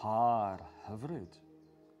 par hyfryd.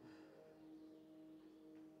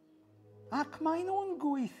 Ac maen nhw'n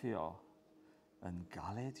gweithio yn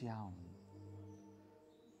galed iawn.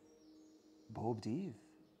 Bob dydd.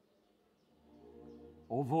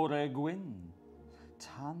 O fore gwyn,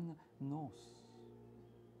 tan nos.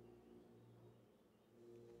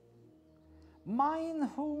 Maen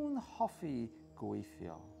nhw'n hoffi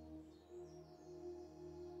gweithio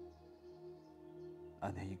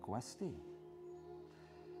yn ei gwesty.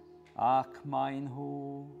 Ac maen nhw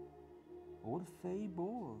wrth ei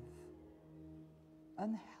bodd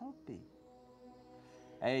yn helpu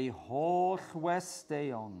ei holl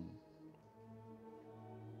westeion.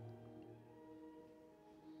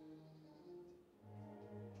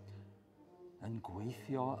 Yn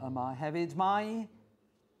gweithio yma hefyd mae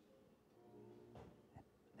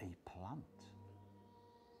ei plant.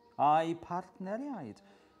 a'i partneriaid.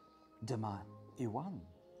 Dyma Ioan.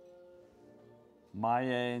 Mae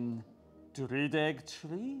e'n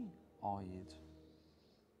 33 oed.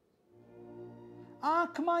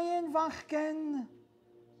 Ac mae e'n fachgen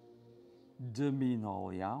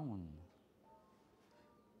dymunol iawn.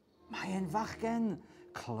 Mae e'n fachgen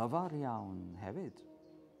clyfar iawn hefyd.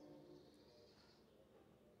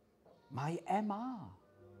 Mae MA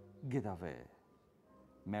gyda fe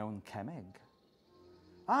mewn Cymraeg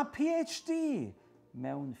a PhD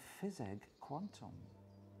mewn ffiseg quantum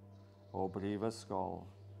o Brifysgol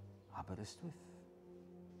Aberystwyth.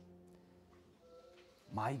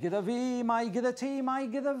 Mae gyda fi, mae gyda ti, mae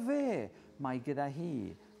gyda fe, mae gyda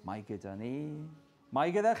hi, mae gyda ni,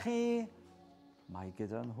 mae gyda chi, mae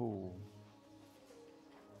gyda nhw.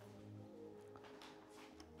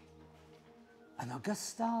 Yn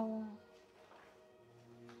ogystal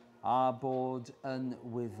a bod yn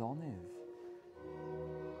wyddonydd,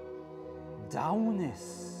 dawnus,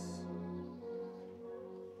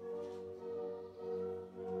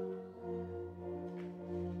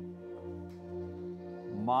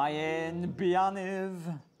 mae e'n bianydd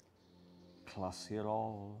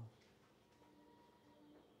clasurol,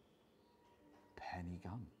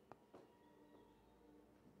 penigamp.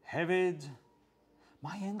 Hefyd,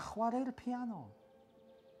 mae e'n chwarae'r piano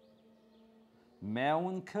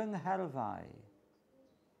mewn cynghyrfau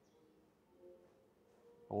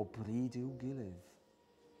o bryd i'w gilydd.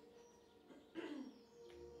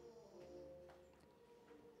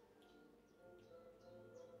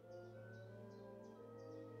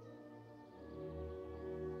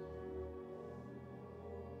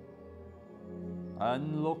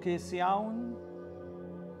 Yn lwcus iawn,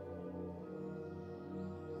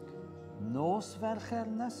 nos Fercher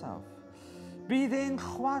nesaf, bydd e'n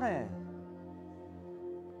chwarae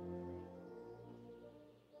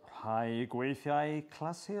rhai gweithiau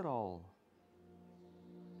clasurol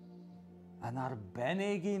yn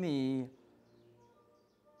arbennig i ni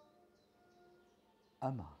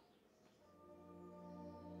yma,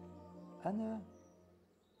 yn y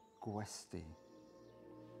gwesty.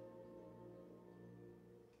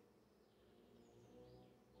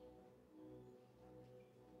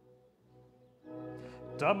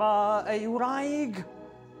 Dyma ei wraig,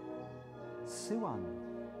 Ioan.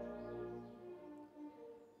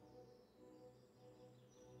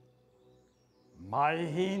 Mae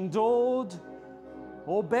hi'n dod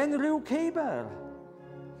o Benrhyw Ceiber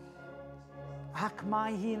ac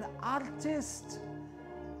mae hi'n artist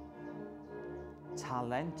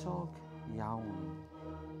talentog iawn.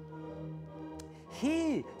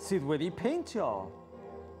 Hi sydd wedi peintio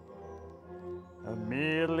y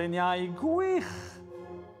murluniau gwych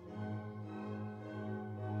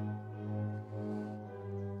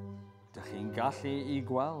dych chi'n gallu I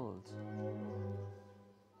gweld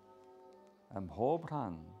ym mhob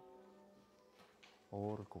rhan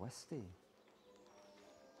o'r gwesty.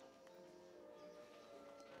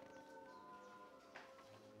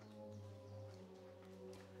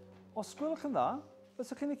 Os gwelwch yn dda,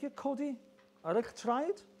 fyswch chi'n licio codi ar eich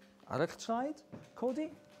traed? Ar eich traed? Codi?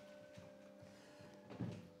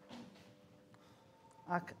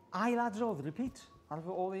 Ac ailadrodd, repeat, ar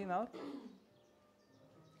fy ôl I nawr.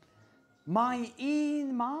 Mae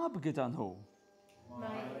un mab gyda nhw.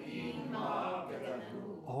 Mae un mab gyda nhw.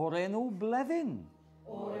 O'r enw Blefyn.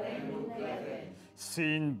 O'r enw Blefyn.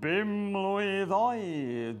 Sy'n 5 mlwydd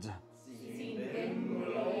oed. Sy'n 5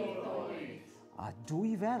 mlwydd oed. A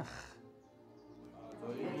 2 ferch.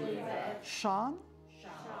 Sian.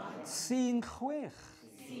 Sy'n 6.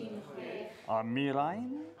 A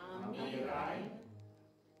Mirain.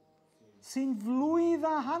 Sy'n 2 flwydd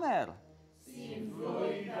a hanner.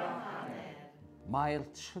 Mae'r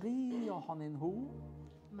 3 ohonyn nhw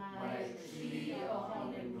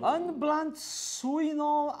yn blant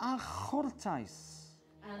swynol a chwrtais.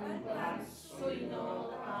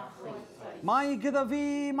 Mae gyda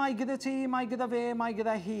fi, mae gyda ti, mae gyda fe, mae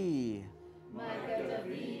gyda hi. Mae gyda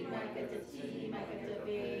fi, mae gyda ti, mae gyda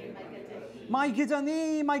fe, mae gyda hi. Mae gyda ni,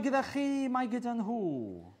 mae gyda chi, mae gyda nhw.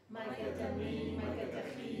 Mae gyda ni, mae gyda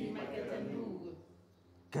chi, mae gyda nhw.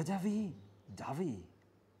 Gyda fi, da fi.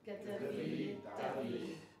 Gyda fi, da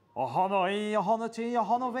fi. Ohono I, ohono ti,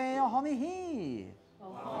 ohono fe, ohoni hi.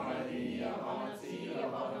 Ohono ni, ohono ti,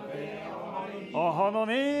 ohono fe, ohoni hi. Ohono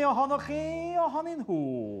ni, ohono chi, ohoni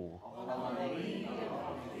nhw. Ohono ni,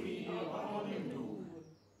 ohono chi, ohoni nhw.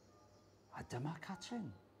 A dyma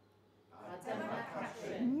Catrin.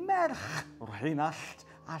 Merch Rheinallt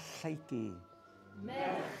a Lleucu.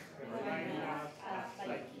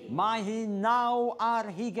 Mae hi 9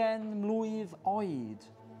 ar 20 mlwydd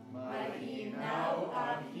oed. Mae hi'n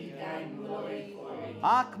 90 mlwydd oed.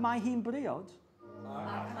 Ac mae hi'n briod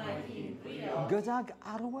Ac mae hi'n briod gydag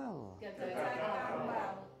arwel. gydag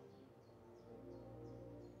arwel.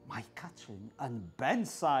 Mae Catrin yn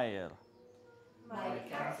bensaer. Mae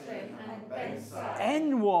Catrin yn bensaer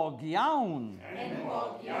Enwog iawn.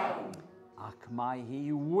 enwog iawn. Ac mae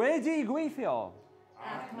hi wedi gweithio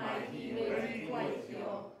Ac mae hi wedi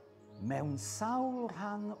gweithio mewn sawl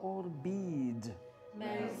rhan o'r byd.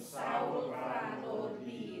 mewn sawl rhan o'r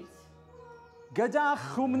byd. Gyda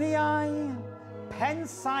chwmnïau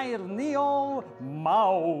pensaernïol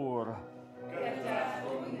mawr. Gyda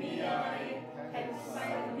chwmnïau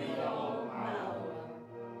pensaernïol mawr.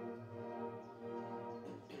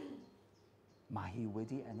 Mae hi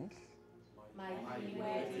wedi ennill Mae hi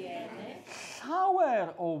wedi ennill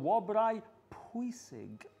llawer o wobrau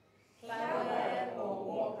pwysig llawer o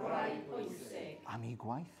wobrau pwysig am ei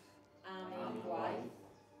gwaith. am ei gwaith.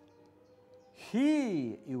 Hi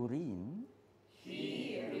yw'r un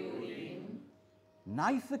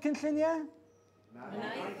naeth y cynlluniau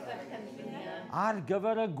Wnaeth y cynlluniau ar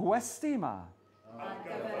gyfer y gwesti yma. ar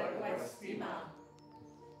gyfer y gwesti yma.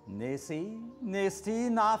 Nes ti,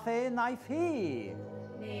 nath e, naeth hi.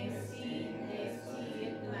 Nes i,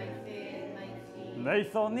 wnaeth hi.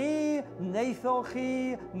 Neithon ni, neithoch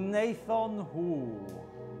chi, neithon nhw.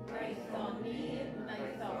 Wnaethon ni,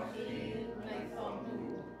 wnaethoch chi, wnaethon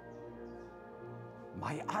nhw.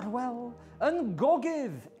 Mae arwel yn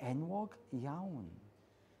gogydd enwog iawn.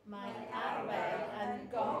 Mae arwel yn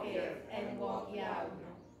gogydd enwog iawn.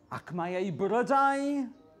 Ac mae ei brydau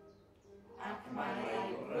Ac mae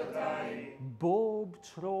ei brydau bob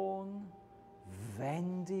tro'n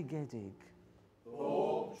fendigedig.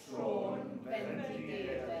 bob tro'n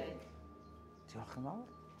fendigedig. Diolch yn fawr.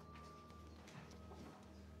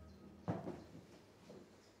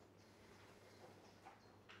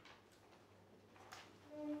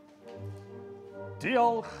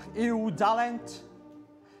 Diolch i'w dalent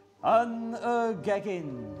yn y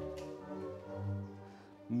gegin.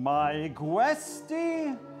 Mae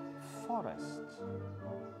gwesti Forest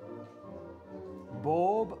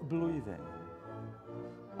bob blwyddyn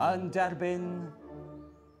yn derbyn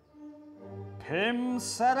 5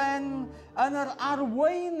 seren yn yr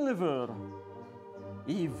arweinlyfr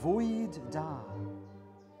I fwyd da.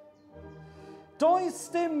 Does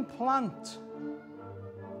dim plant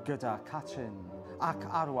gyda Catrin ac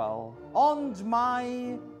Arwel, ond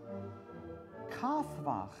mae cath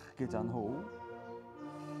fach gyda nhw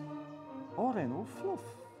o'r enw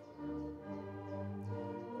Fluff.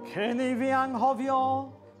 Cyn I fi anghofio,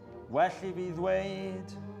 well I fi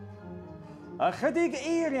ddweud, ychydig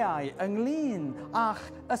eiriau ynglyn a'ch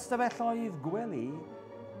ystafelloedd gwely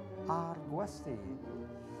a'r gwesti.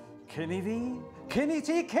 Cyn I fi, cyn I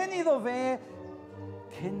ti, cyn iddo fe,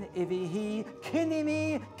 cyn I fi hi, cyn I mi,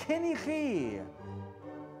 cyn I chi,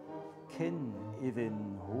 cyn iddyn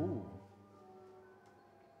nhw.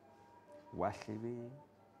 Well I fi,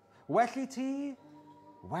 well I ti,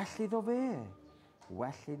 well iddo fe,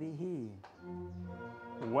 well iddi hi.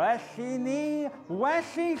 Well I ni,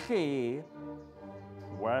 well I chi,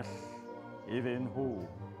 well iddyn nhw.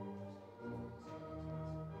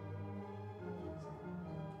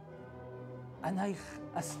 Yn eich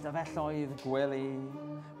ystafelloedd gwely,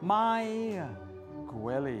 mae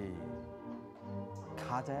gwely,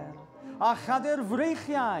 cader a chader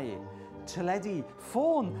freichiau, teledu,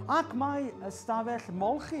 ffôn ac mae ystafell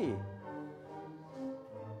molchi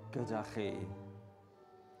gyda chi,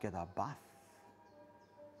 gyda bath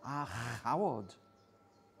a chawod.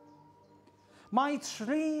 Mae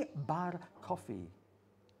 3 bar coffi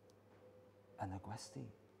yn y gwesti,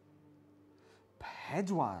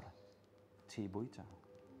 4 tŷ bwyta,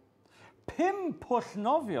 5 pwll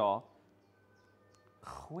nofio,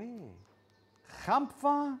 6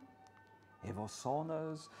 champfa efo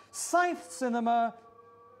saunas, 7 cinema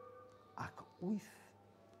ac 8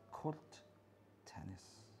 cwrt tennis.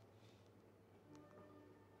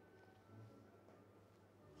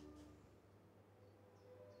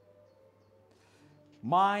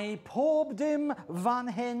 Mae pob dim fan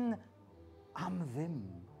hyn am ddim.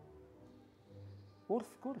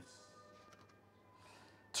 Wrth gwrs.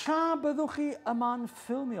 Tra byddwch chi yma'n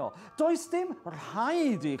ffilmio, does dim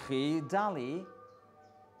rhaid I chi dalu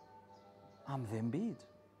am ddim byd.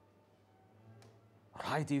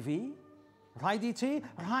 Rhaid I fi, rhaid I ti,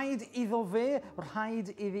 rhaid iddo fe,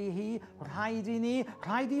 rhaid iddi hi, rhaid I ni,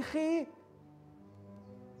 rhaid I chi,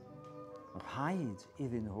 rhaid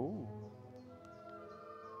iddyn nhw.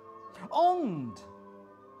 Ond,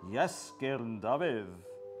 iesgyrn Dafydd,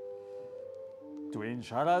 dwi'n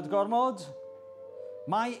siarad gormod,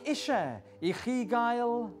 mae eisiau I chi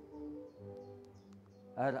gael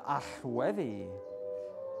yr allweddi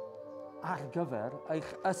ar gyfer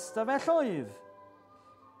eich ystafelloedd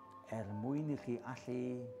mwyn I chi allu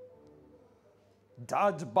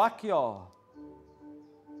dadbacio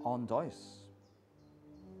ond oes.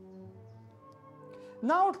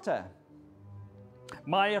 Nawr te,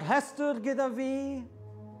 mae'r rhestr gyda fi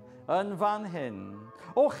yn fan hyn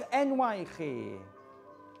o'ch enwau chi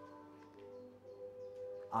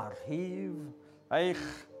ar rhif eich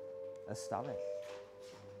ystafell.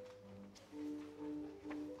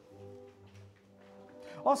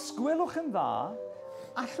 Os gwelwch yn dda,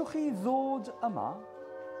 allwch chi ddod yma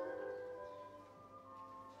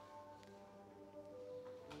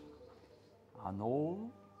a nôl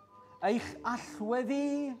eich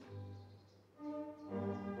allweddi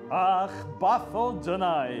a'ch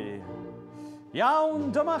bathodynau.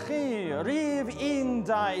 Iawn, dyma chi, rhif 1,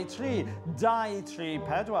 2, 3, 2, 3,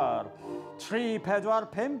 4, 3, 4,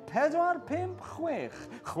 5, 4, 5, 6,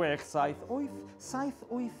 6, 7, 8, 7,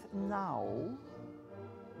 8, 9,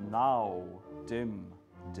 9, dim,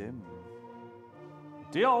 dim.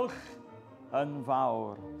 Diolch yn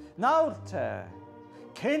fawr. Nawr te,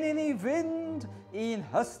 cyn I ni fynd i'n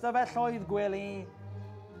hystafelloedd gwely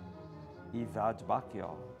I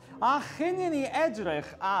ddadbacio, a chyn I ni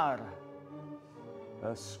edrych ar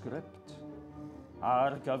y sgript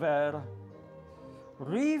ar gyfer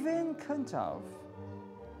rhifyn cyntaf,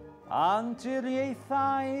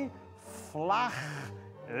 anturiaethau fflach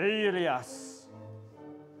eirias.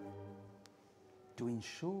 Dwi'n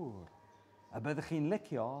siŵr y byddwch chi'n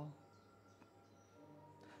licio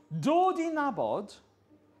dod I nabod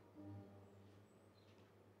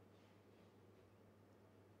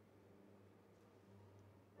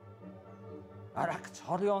yr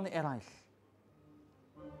actorion eraill.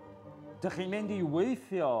 Dych chi'n mynd I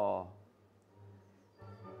weithio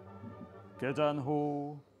gyda nhw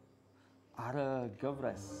ar y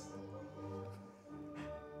gyfres.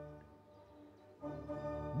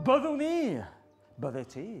 Byddwn ni, bydde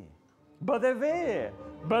ti, bydde fe,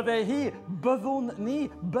 bydde hi, byddwn ni,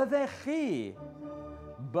 bydde chi,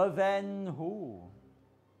 bydden nhw.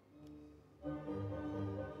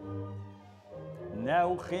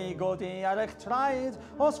 Newch chi godi ar eich traed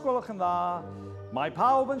os gwelwch yn dda. Mae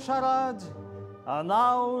pawb yn siarad, a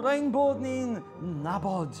nawr ein bod ni'n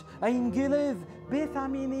nabod ein gilydd beth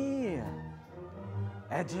am I ni.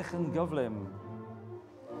 Edrych yn gyflym.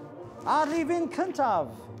 A rhifyn cyntaf,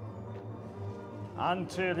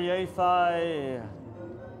 anturiaethau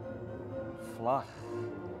fflach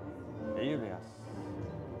eirias.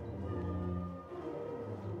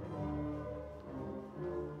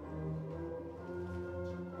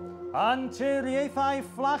 Anturiaethau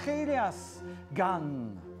fflach eirias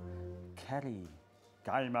gan Parry,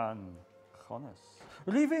 Gaiman, Chones.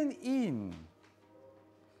 Rhifyn 1,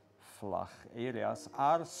 fflach eirias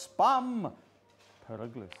ar spam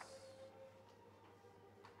peryglus.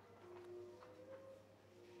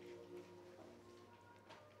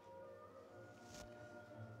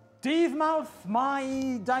 Dydd Mawrth,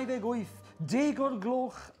 Mai 28, 10 o'r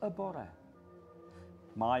gloch y bore.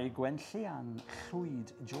 Mae Gwenllian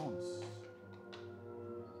Llwyd Jones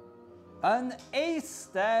yn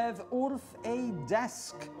eistedd wrth ei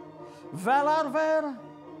desg fel arfer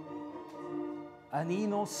yn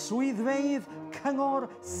un o swyddfeydd cyngor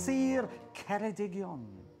Sir Ceredigion.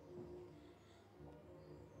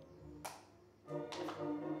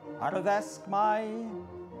 Ar y ddesg mae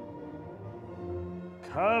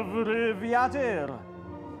cyfrifiadur,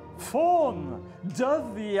 ffôn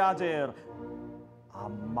dyddiadur, a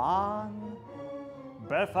man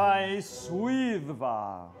bethau swyddfa.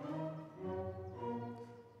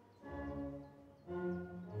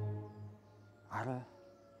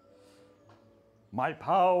 Mae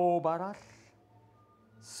pawb arall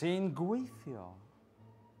sy'n gweithio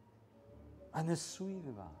yn y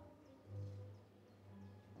swyddfa.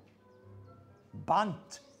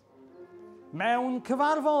 Bant mewn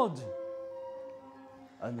cyfarfod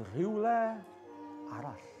yn rhywle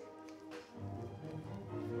arall.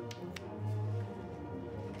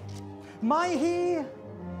 Mae hi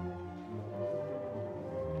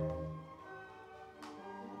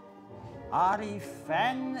ar ei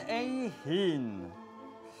phen ei hun.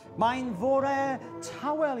 Mae'n fore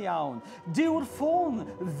tawel iawn. Dyw'r ffôn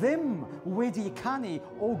ddim wedi canu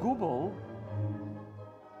o gwbl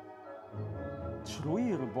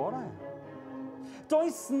trwy'r bore.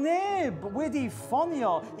 Does neb wedi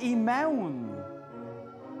ffonio I mewn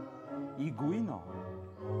I gwyno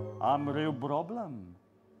am ryw broblem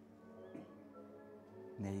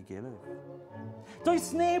neu gilydd.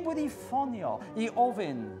 Does neb wedi ffonio I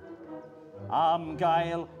ofyn am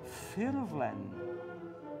gael ffurflen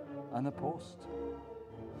yn y post.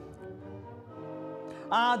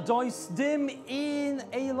 a does dim un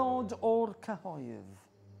aelod o'r cyhoedd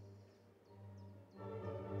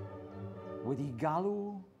wedi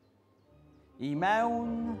galw I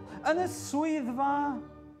mewn yn y swyddfa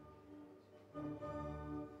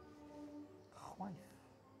chwaith.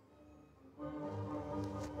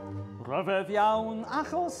 Rhyfedd iawn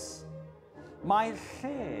achos mae'r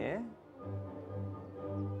lle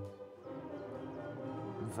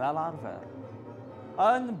fel arfer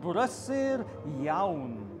yn brysur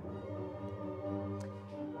iawn.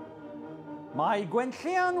 Mae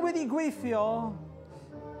gwenllian wedi gweithio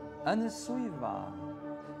yn y swyddfa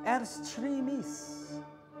ers 3 mis.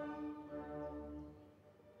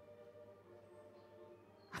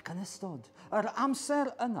 Ac yn ystod yr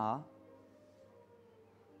amser yna,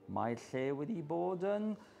 mae'r lle wedi bod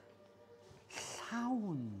yn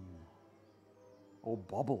llawn o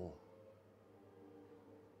bobl.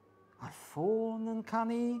 A'r ffôn yn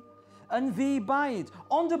canu yn ddi-baid,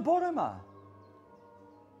 ond y bore yma,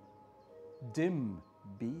 dim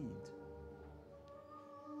byd.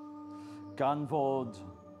 Gan fod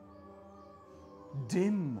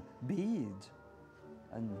dim byd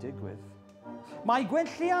yn digwydd. Mae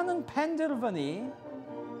gwenllian yn penderfynu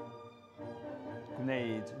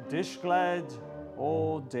gwneud disgled o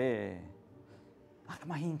de. Ac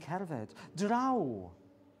mae hi'n cerdded draw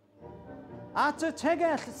at y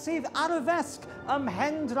tegell sydd ar y ddesg ym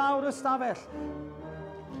mhen draw'r ystafell.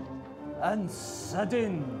 Yn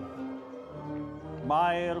sydyn,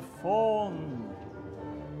 mae'r ffôn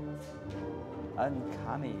yn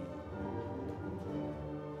canu.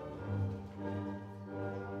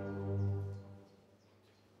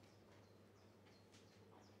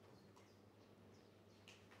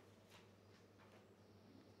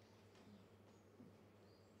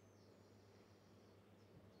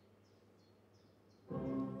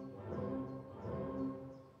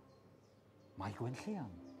 Mae gwenllian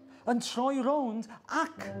yn troi rownd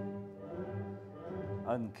ac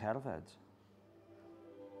yn cerdded.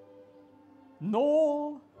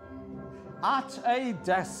 Nôl at ei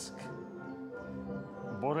desg.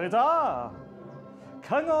 Bore da,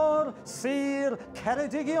 Cyngor Sir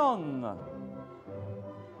Ceredigion.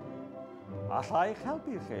 Allai eich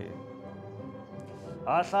helpu chi?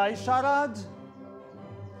 Allai siarad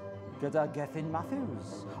gyda Gethin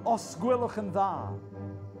Matthews, os gwelwch yn dda.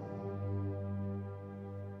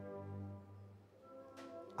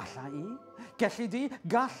 Alla I? Gelli di?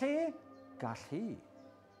 Gallu? Gallu.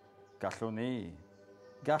 Gallwn ni.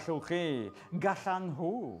 Gallwch chi. Gallan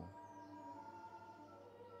nhw.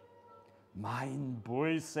 Mae'n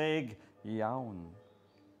bwysig iawn.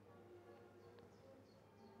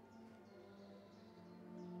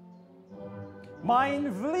 Mae'n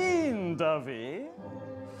flin dy fi.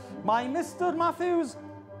 Mae Mr Matthews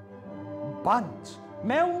bant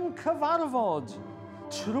mewn cyfarfod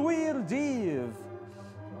trwy'r dydd.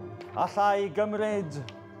 Allai gymryd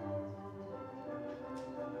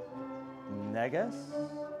neges?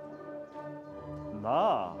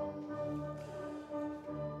 Na.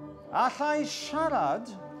 Allai siarad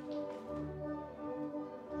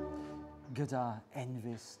gyda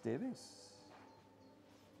Enfys Davies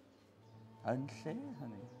yn lle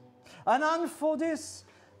hynny. Yn anffodus,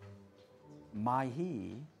 mae hi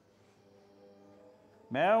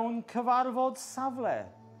mewn cyfarfod safle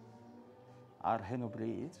ar hyn o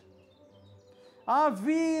bryd. A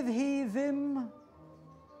fydd hi ddim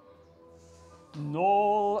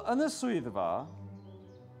nôl yn y swyddfa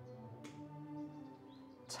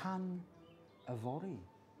tan y fori.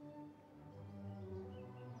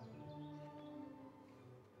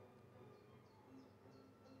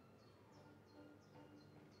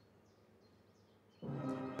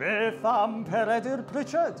 Beth am Peredur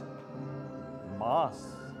Pritchard? Mas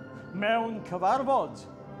mewn cyfarfod.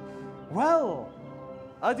 Wel,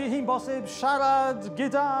 ydy hi'n bosib siarad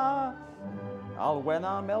gyda Alwen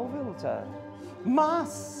a Melville te?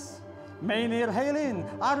 Mas mewn i'r heilyn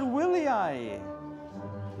ar wyliau.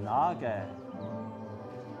 Nage.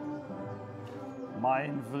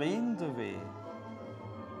 Mae'n flin dy fi.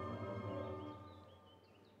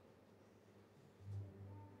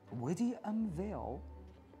 Wedi ymddeol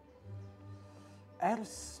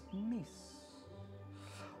ers mis.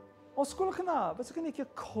 Os gwelwch yna, beth ydych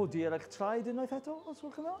chi'n codi ar eich traed unwaith eto? Os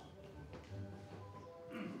gwelwch yna?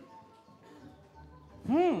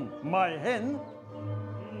 Mae hyn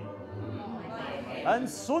yn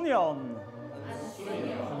swnio'n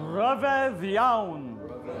rhyfedd iawn.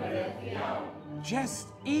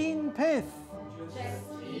 Just un peth.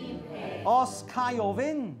 Os cael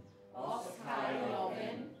ofyn.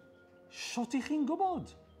 Sut ych chi'n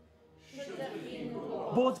gwybod?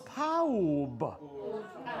 Bod pawb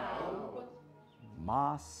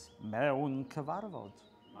Mas mewn cyfarfod.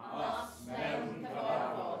 Mas mewn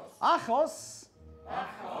cyfarfod. Achos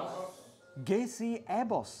ges i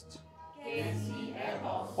ebost Ges i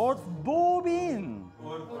ebost. wrth bob un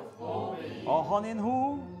Wrth bob un. ohonyn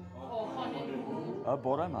nhw Ohonyn nhw. y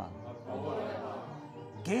bore yma. Bore yma.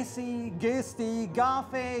 Ges di,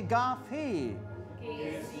 gaff hi.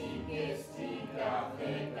 Ges ti, gaff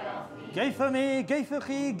hi. Geithon ni, geithwch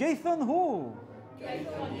chi, geithon nhw.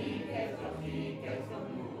 Geithon ni, geithon chi, geithon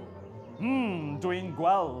nhw. Dwi'n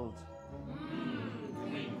gweld.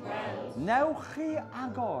 Dwi'n gweld. Newch chi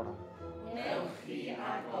agor Newch chi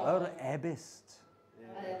agor. yr ebyst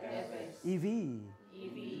Yr ebyst. i fi. I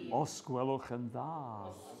fi. Os gwelwch yn dda.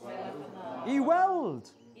 Gwelwch yn dda. I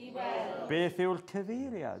weld I weld. beth yw'r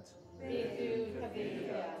cyfeiriad Beth yw'r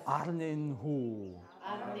cyfeiriad. arnyn nhw.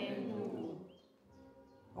 Arnyn nhw.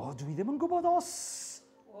 O, dwi ddim yn gwybod os.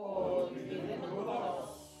 O, dwi ddim yn gwybod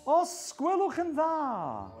os. Os gwelwch yn dda.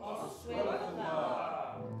 Os gwelwch yn dda.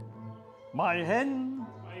 Mae hyn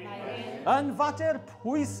yn fater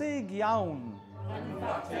pwysig iawn. Yn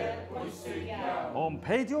fater pwysig iawn. Ond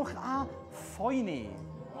peidiwch â phoeni.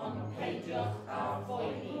 Ond peidiwch â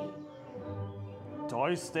phoeni.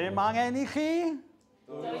 Does dim angen i chi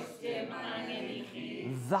Does dim angen i chi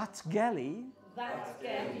ddatgelu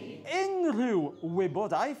ddatgelu unrhyw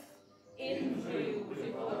wybodaeth unrhyw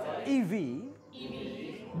wybodaeth i fi,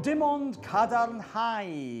 dim ond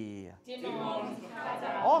cadarnhau. dim ond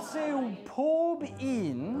cadarn. Os yw pob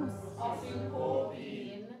un Os yw pob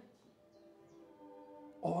un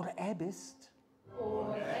o'r ebyst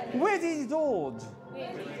wedi dod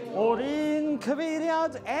o'r un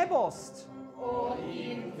cyfeiriad ebost. o'r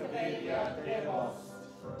un cyfeiriad ebost.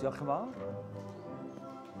 Diolch yn fawr.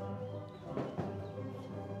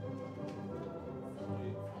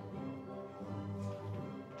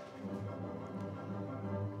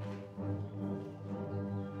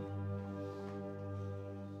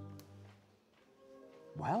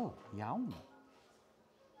 Wel, iawn.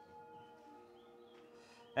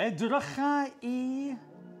 Edrycha i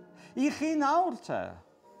chi nawr te.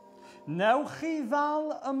 Newch chi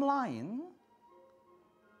ddal ymlaen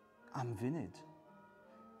am funud.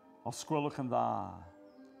 Os gwelwch yn dda.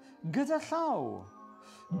 Gyda llaw.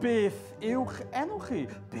 Beth yw'ch enw chi?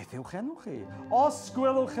 Beth yw'ch enw chi? Os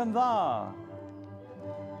gwelwch yn dda.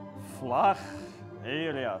 Fflach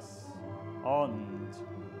eirias. Ond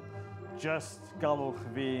just galwch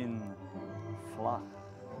fi'n fflach.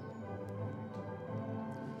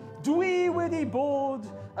 Dwi wedi bod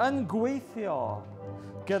yn gweithio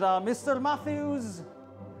gyda Mr Matthews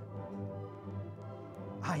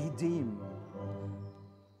a'i dîm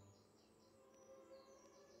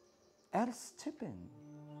ers tipyn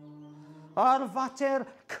ar fater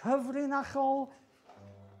cyfrinachol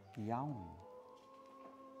iawn.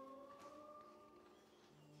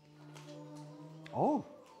 O,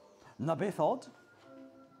 na beth od?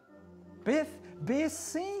 Beth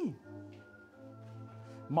si?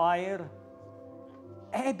 Mae'r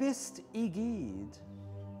ebyst i gyd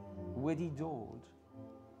wedi dod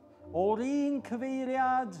o'r un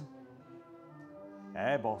cyfeiriad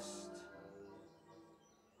ebost.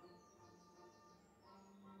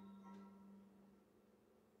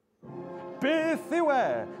 Beth yw e?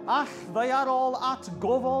 All ddeiarol at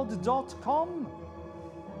gofod.com?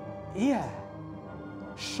 Ie.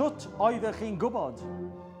 Shwt oeddech chi'n gwybod?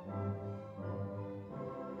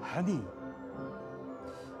 Hynny.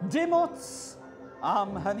 Dim ots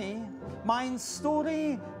am hynny. Mae'n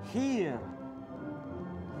stori hir.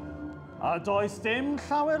 A does dim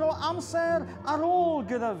llawer o amser ar ôl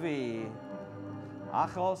gyda fi.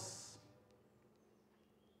 Achos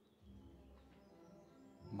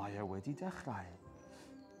mae e wedi dechrau.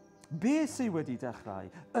 Be sydd wedi dechrau?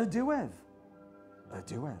 Y diwedd. Y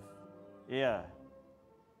diwedd. Ie.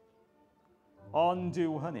 Ond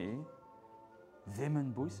dyw hynny ddim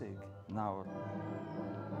yn bwysig nawr.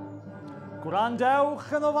 Gwrandewch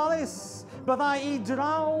yn ofalus, bydda i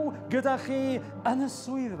draw gyda chi yn y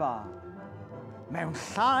swyddfa. Mewn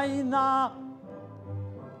llai na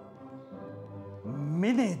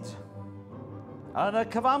munud. Yn y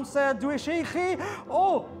cyfamser dwi eisiau chi,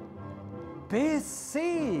 beth si?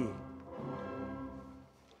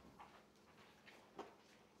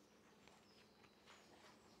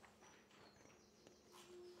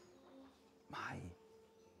 Mae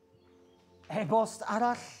ebost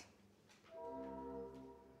arall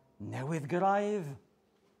newydd gyrraedd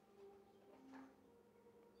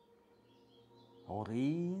o'r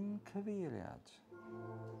un cyfeiriad.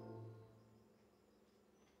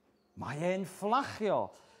 Mae e'n fflachio.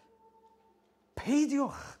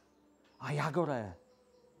 Peidiwch a'i agor e.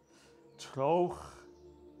 Trowch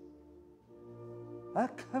y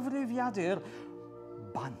cyfrifiadur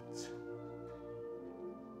bant.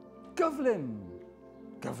 Gyflym,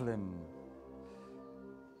 gyflym.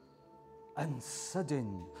 Yn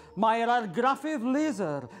sydyn, mae'r argraffydd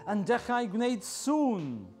laser yn dechrau gwneud sŵn.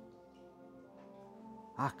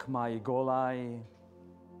 Ac mae golau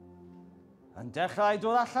yn dechrau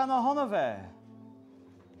dod allan ohono fe.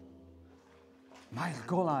 Mae'r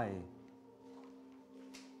golau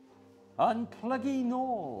yn plygu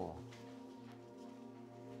nôl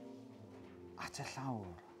at y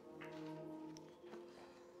llawr.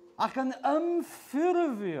 Ac yn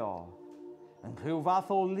ymffurfio yn rhyw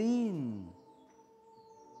fath o lun.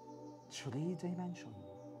 3 dimension.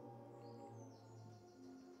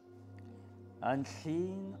 Yn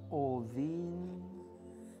llun o ddyn.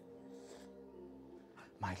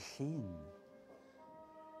 Mae llun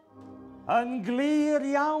yn glir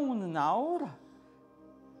iawn nawr.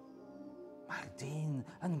 Mae'r dyn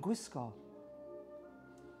yn gwisgo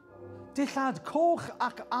dillad coch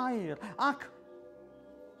ac aur ac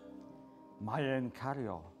mae e'n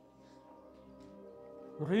cario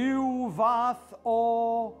rhyw fath o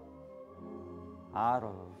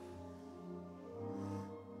arf.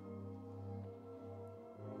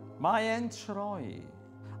 Mae e'n troi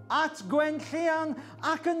at Gwenllian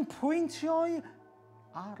ac yn pwyntio'i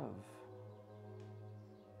arf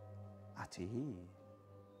ati hi.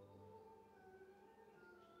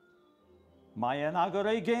 Mae e'n agor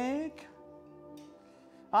ei geg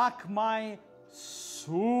ac mae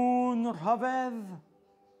sŵn rhyfedd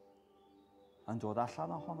yn dod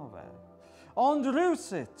allan ohono fe. Ond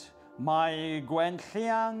rywsut mae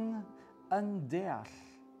Gwenllian yn deall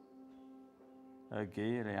y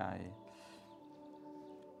geiriau.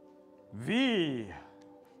 Fi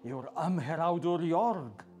yw'r ymherawdwr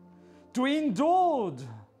Iorg. Dwi'n dod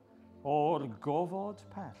o'r gofod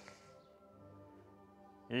pell.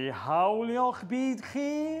 I hawlio'ch byd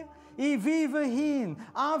chi, i fi fy hun,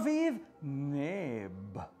 a fydd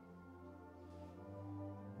neb.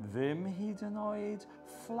 Ddim hyd yn oed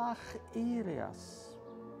fflach eirias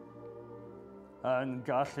yn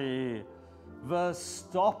gallu fy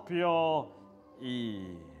stopio i.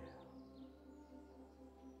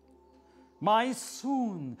 Mae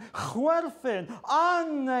sŵn, chwerthin,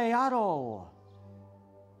 aneuarol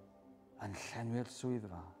yn llenwi'r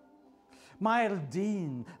swyddfa. Mae'r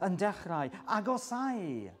dyn yn dechrau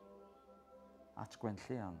agosau at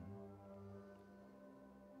Gwenllian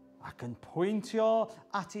ac yn pwyntio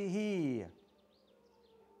ati hi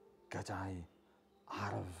gyda'i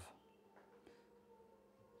arf.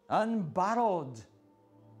 Yn barod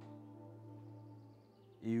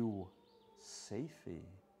i'w saethu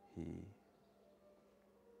hi.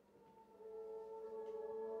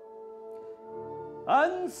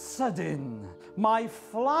 Yn sydyn, mae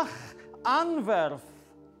fflach anferth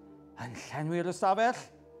yn llenwi'r ystafell.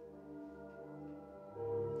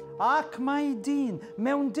 Ac mae dyn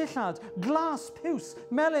mewn dillad, glas, piws,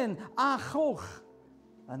 melyn a choch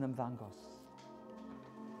yn ymddangos.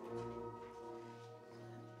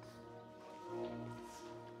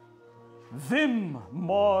 Ddim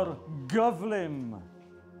mor gyflym,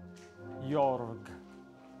 Iorg.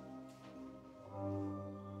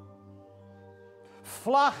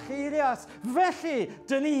 Fflach eirias, felly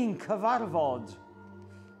dyn ni'n cyfarfod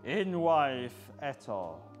unwaith eto.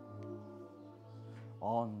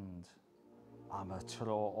 Ond am y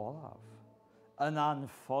tro olaf, yn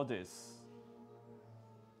anffodus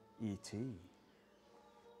i ti.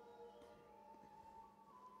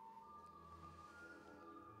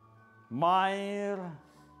 Mae'r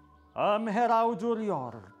ymherawdwr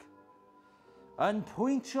Iorg yn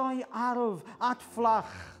pwyntio'i arf at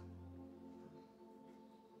fflach.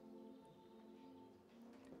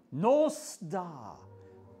 Nos da,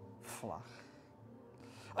 fflach.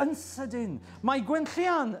 Yn sydyn, mae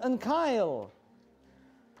Gwenllian yn cael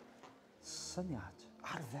syniad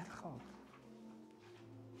ardderchog.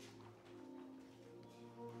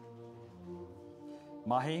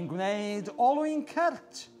 Mae hi'n gwneud olwyn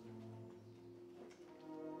cert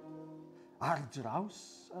ar draws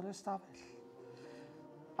yr ystafell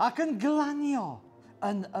ac yn glanio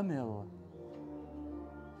yn ymyl.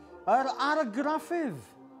 Yr argraffydd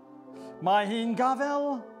mae hi'n gafel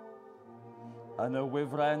yn y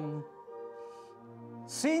wifren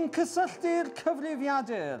sy'n cysylltu'r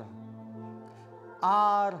cyfrifiadur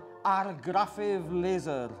a'r argraffydd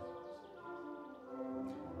laser.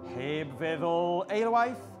 Heb feddwl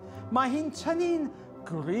eilwaith, mae hi'n tynnu'n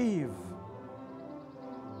gryf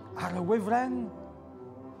ar y wifren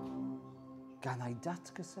gan ei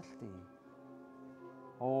datgysylltu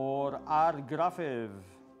o'r argraffydd.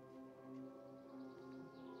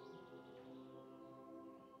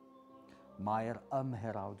 Mae'r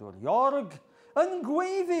ymherawdwr Iorg yn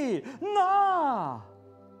gweiddi, na!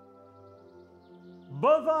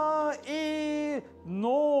 Bydda i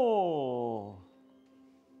nôl.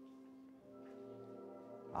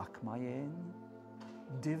 Ac mae e'n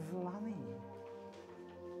diflannu.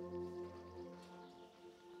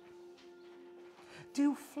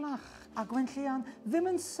 Dyw fflach a Gwenllian ddim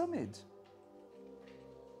yn symud.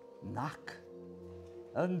 Nac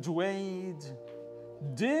yn dweud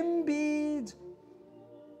dim byd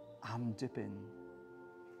am dipyn.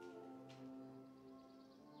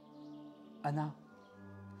 Yna,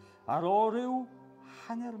 ar ôl ryw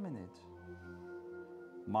hanner munud,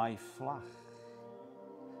 mae fflach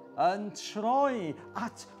yn troi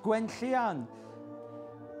at Gwenllian.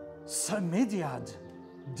 Symudiad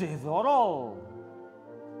diddorol.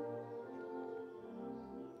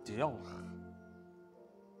 Diolch.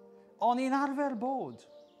 O'n i'n arfer bod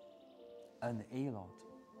yn aelod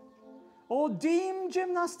o dîm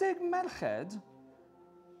gymnastig merched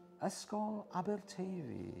Ysgol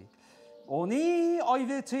Aberteifi. O'n i,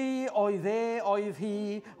 oedd e ti, oedd e, oedd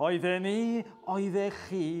hi, oedd e ni, oedd e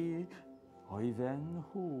chi, oedd e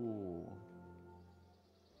nhw.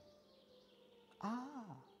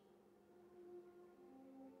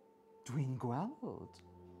 Dwi'n gweld.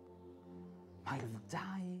 Mae'r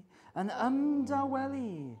dau yn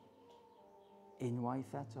ymdawelu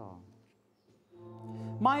unwaith eto.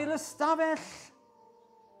 Mae'r ystafell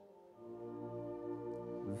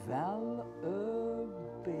fel y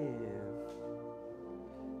bedd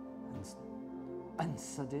yn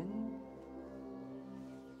sydyn.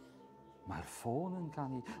 Mae'r ffôn yn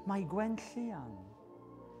canu. Mae Gwenllian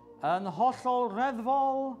yn hollol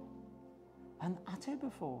reddfol yn ateb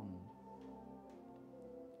y ffôn.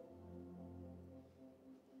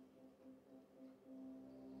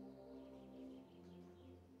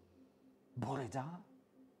 Bore da.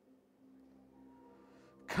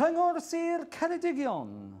 Cyngor Sir Ceredigion.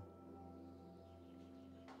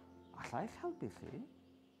 Alla i'ch helpu chi?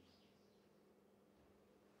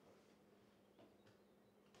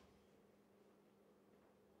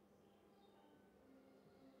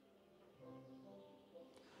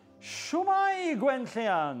 Shwmai,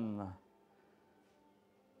 Gwenllian?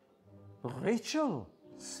 Rachel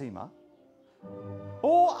sy 'ma.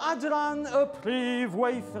 O adran y prif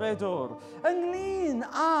weithredwr, ynglyn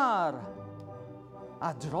â'r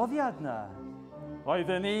adroddiad na,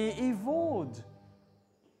 oedden ni i fod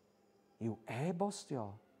i'w e-bostio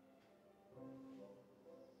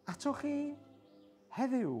atoch chi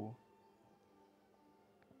heddiw.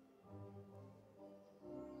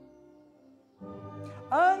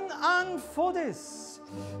 Yn anffodus,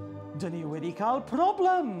 dyn ni wedi cael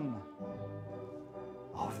problem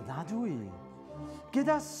ofnadwy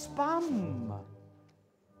gyda spam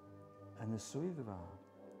yn y swyddfa.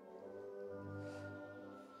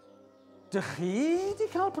 Dych chi wedi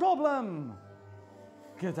cael problem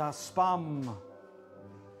gyda spam?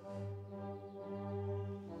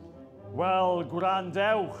 Wel,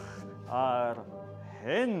 gwrandewch ar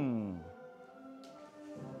hyn.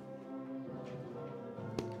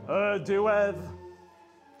 Y diwedd.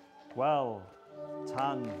 Wel,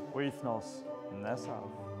 tan wythnos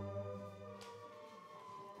nesaf.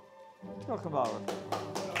 Diolch yn fawr.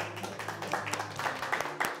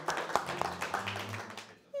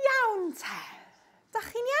 Iawn te. Dach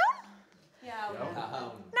chi'n iawn? Iawn.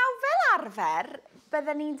 Now, fel arfer,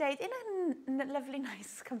 bydden ni'n deud, in a lovely,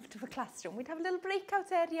 nice, comfortable classroom, we'd have a little breakout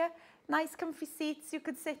area, nice, comfy seats you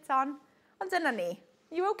could sit on. Ond dyna ni.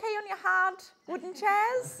 You okay on your hard wooden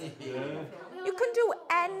chairs? Yeah. You can do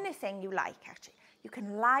anything you like, actually. You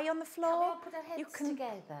can lie on the floor. Can we all put our heads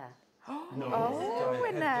together? Oh,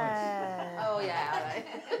 Wynne. Oh, yeah, all right.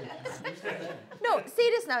 No,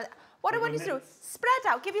 serious now. What I want you to do, spread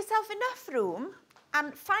out, give yourself enough room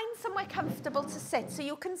and find somewhere comfortable to sit. So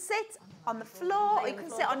you can sit on the floor, or you can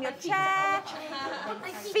sit on your chair,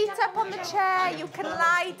 feet up on the chair, you can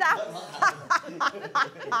lie down.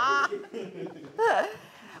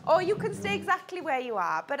 Or you can stay exactly where you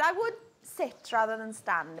are. But I would sit rather than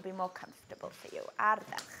stand, it'd be more comfortable for you.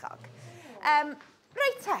 Ardderchog.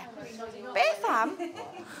 Reit te, beth am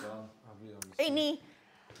i ni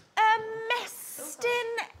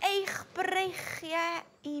ymestyn eich breichiau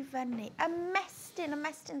i fyny.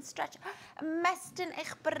 Ymestyn stretch. Ymestyn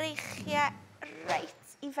eich breichiau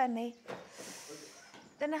reit i fyny.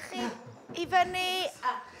 Dyna chi, i fyny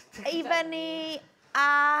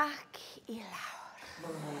ac i lawr.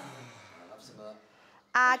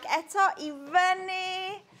 Ac eto i fyny,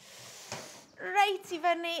 reit i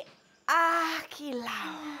fyny ac i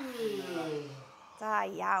lawr. Da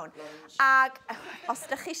iawn. Ac os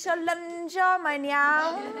ydych chi eisiau lynjo, mae'n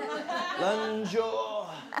iawn. Lynjo.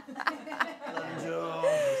 Lynjo.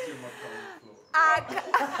 Ac...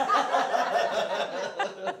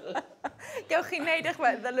 Gewch chi wneud eich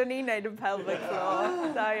wedi, ddylwn ni'n wneud yn pelvic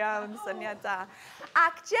floor. Da iawn, syniad da.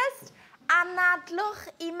 Ac just anadlwch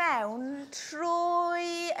i mewn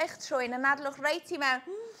trwy eich trwyn, anadlwch reit i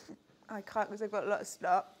mewn. I can't because I've got a lot of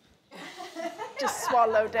snot. Just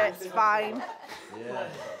swallowed it, it's fine. Yeah.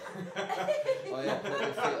 Oh yeah, put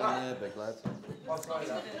your feet on there, big lad.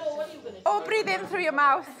 Or breathe in through your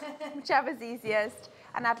mouth, whichever's easiest.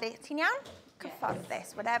 Anadlu, ti'n iawn?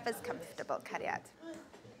 Cyfforddus, whatever's comfortable, cariad.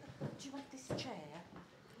 Do you want this chair?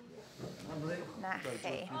 Na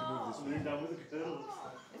chi.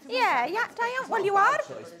 Yeah, da iawn. Well, you are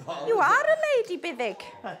a lady byddig.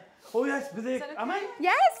 Oh yes, byddig. Am I?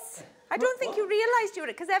 Yes. I don't think you realised you were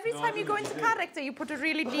it, because every time you go into character, you put a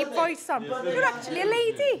really deep voice on. You're actually a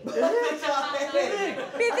lady.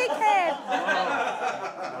 Byddig head.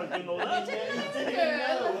 I didn't know that.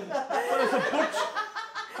 Well, it's a butch.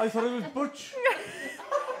 I thought it was butch.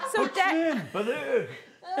 So butch name, byddig.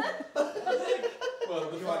 Well,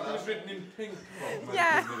 the fact it was written in pink.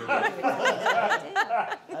 Yeah.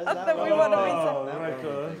 That we want to be... Oh, right.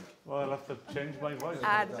 Well, I'll have to change my voice.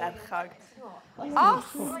 Ardderchog. Os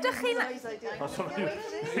ydych chi'n...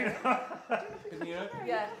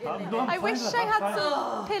 I wish I had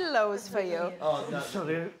some pillows for you. Oh, no.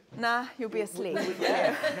 Sorry. Nah, you'll be asleep.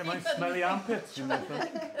 Get my smelly armpits.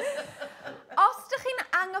 Os ydych chi'n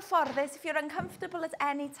anghyfforddus, if you're uncomfortable at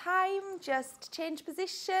any time, just change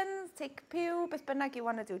positions, take a pew, beth bynnag you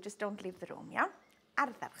want to do, just don't leave the room, iawn?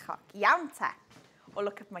 Ardderchog. Iawn te. Oh,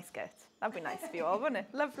 look at my skirt. That'd be nice for you all, wouldn't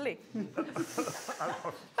it? Lovely.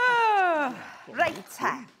 Right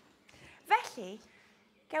te. Felly,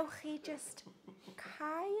 gewch chi just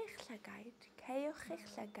cau eich llygaid, ceuwch eich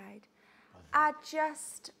llygaid, a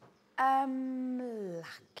just lacioch.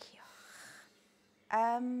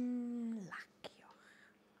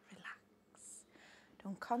 Relax.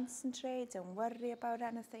 Don't concentrate, don't worry about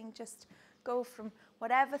anything. Just go from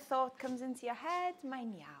whatever thought comes into your head,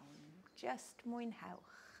 mae'n iawn. Just mwynhewch.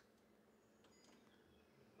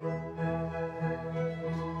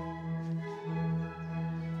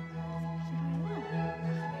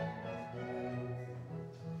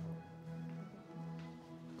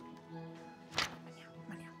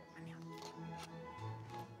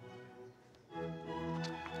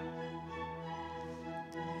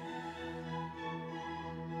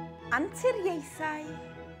 Anturiaethau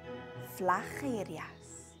fflach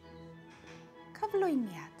eirias.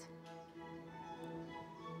 Cyflwyniad.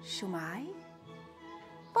 Siwmai?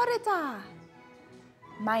 Bore da.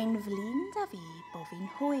 Mae'n flin da fi bo fi'n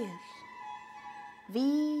hwyr. Fi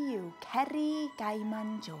yw Parry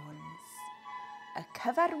Jones, y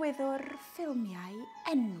cyfarwyddwr ffilmiau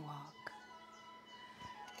enwog.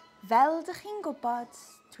 Fel dych chi'n gwybod,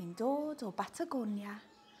 dwi'n dod o Patagonia,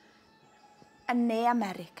 yn Ne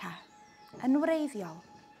America, yn wreiddiol.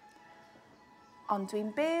 Ond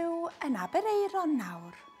dwi'n byw yn Aberaeron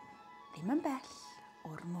nawr, ddim yn bell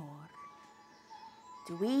o'r môr.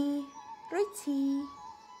 Dwi, rwy ti,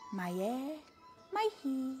 mae e, mae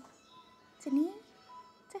hi, dyn ni,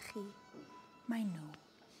 dych chi, mae nhw.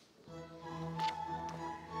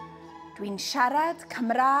 Dwi'n siarad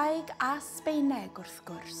Cymraeg a Sbaeneg wrth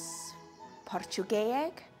gwrs,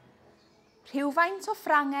 Portiwgeeg, rhywfaint o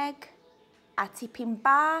Ffrangeg a tipyn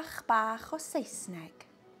bach o Saesneg.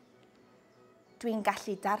 Dwi'n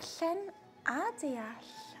gallu darllen a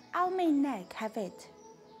deall Almaeneg hefyd.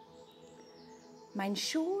 Mae'n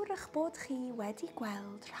siŵr eich bod chi wedi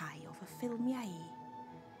gweld rhai o fy ffilmiau i.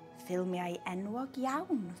 Ffilmiau enwog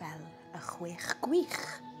iawn fel Y Chwech Gwych,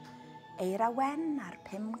 Ioan a'r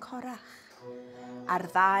 5 Corach, a'r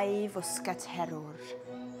 2 Fwsgat Herwr.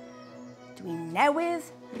 Dwi'n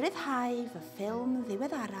newydd ryddhau fy ffilm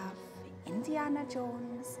ddiweddaraf, Indiana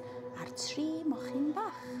Jones a'r 3 Mochyn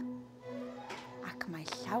Bach. Ac mae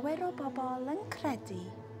llawer o bobl yn credu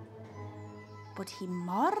bod hi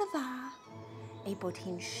mor dda ei bod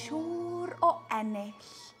hi'n siŵr o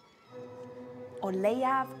ennill o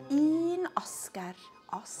leiaf 1 Oscar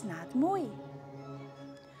os nad mwy.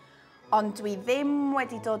 Ond dwi ddim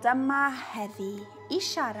wedi dod yma heddi I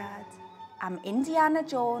siarad am Indiana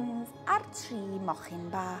Jones a'r 3 Mochyn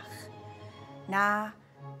Bach. Na,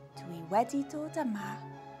 dwi wedi dod yma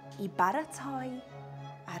I baratoi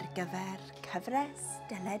ar gyfer cyfres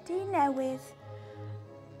deledu newydd,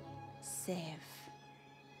 sef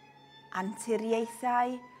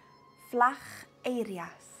Anturiaethau fflach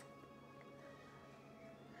eirias.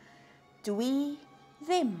 Dwi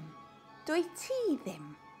ddim, dwi ti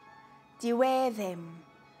ddim, Dyw e ddim,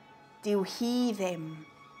 dyw hi ddim,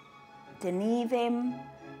 dyn ni ddim,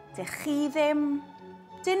 dych chi ddim,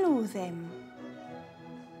 dyn nhw ddim.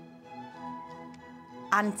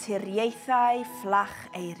 Anturiaethau fflach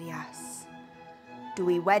eirias.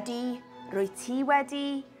 Dwi wedi, rwy ti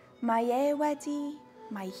wedi, mae e wedi,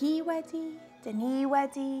 mae hi wedi, dyn ni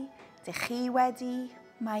wedi, dych chi wedi,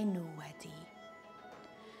 mae nhw wedi.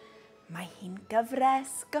 Mae hi'n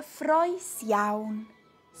gyfres gyffrous iawn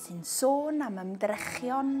sy'n sôn am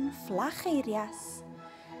ymdrechion fflach eirias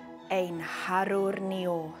ein harwr ni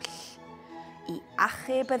oll i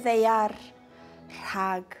achub y ddeiar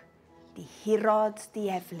rhag dihirod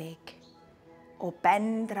dieflig o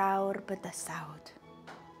ben draw'r bydysawd.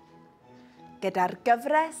 Gyda'r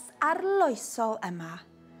gyfres arloesol yma,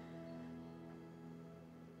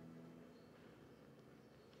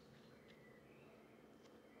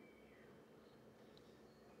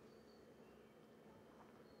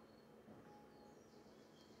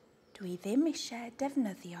 dwi ddim eisiau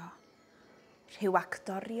defnyddio rhyw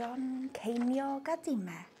actorion ceiniog a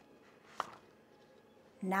dimau.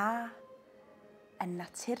 Na, yn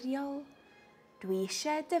naturiol, dwi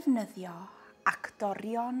eisiau defnyddio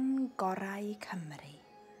actorion gorau Cymru.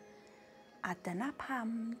 A dyna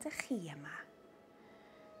pam dych chi yma.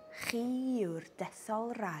 Chi yw'r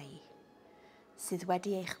dethol rai sydd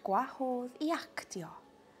wedi eich gwahodd i actio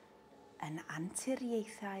yn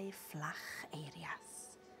anturiaethau fflach eirias.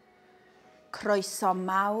 Croeso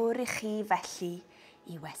mawr i chi felly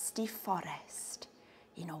i Westy Forest,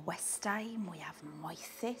 un o westau mwyaf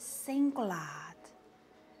moethus ein gwlad.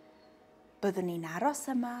 Byddwn ni'n aros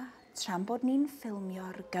yma tra'n bod ni'n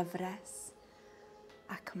ffilmio'r gyfres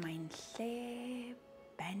ac mae'n lle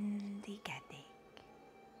bendigedig.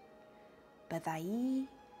 Bydda i,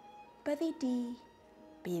 byddi di,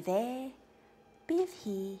 bydd e, bydd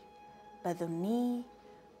hi, byddwn ni,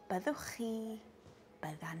 byddwch chi,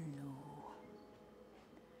 byddan nhw.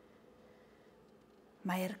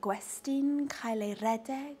 Mae'r gwesty'n cael ei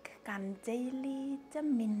redeg gan deulu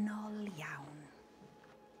dymunol iawn.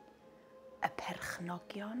 Y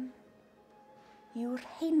perchnogion yw'r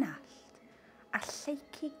rheinallt a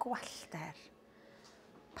lleici gwallter,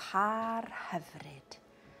 par hyfryd,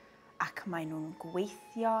 ac maen nhw'n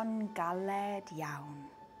gweithio'n galed iawn,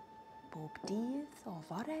 bob dydd o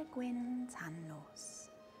fore gwyn tan nos.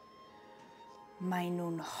 Maen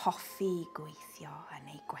nhw'n hoffi gweithio yn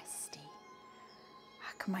ei gwesty,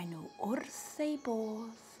 ac maen nhw wrth ei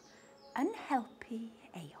bodd yn helpu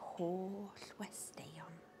ei holl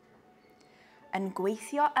westeion. Yn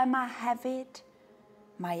gweithio yma hefyd,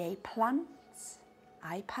 mae ei plant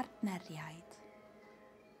a'i partneriaid.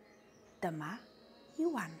 Dyma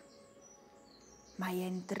Ioan. Mae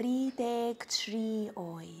e'n 33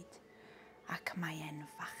 oed ac mae e'n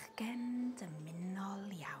fachgen dymunol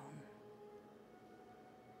iawn.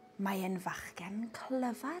 Mae e'n fachgen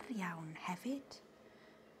clyfar iawn hefyd.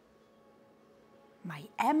 Mae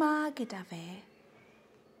Emma gyda fe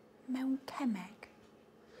mewn Cymraeg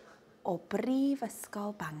o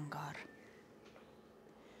Brifysgol Bangor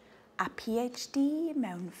a PhD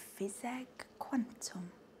mewn ffiseg cwantwm.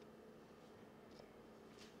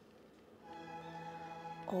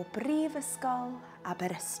 O Brifysgol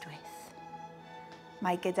Aberystwyth.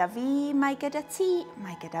 Mae gyda fi, mae gyda ti,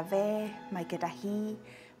 mae gyda fe, mae gyda hi,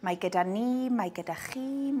 mae gyda ni, mae gyda chi,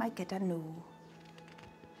 mae gyda nhw.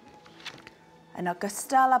 Yn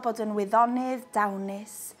ogystal â bod yn wyddonydd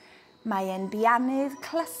dawnus, mae e'n bianydd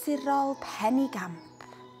clasurol penigamp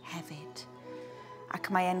hefyd, ac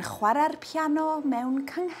mae e'n chwarae'r piano mewn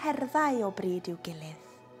cyngherddau o bryd i'w gilydd.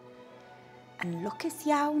 Yn lwcus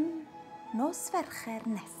iawn, nos Fercher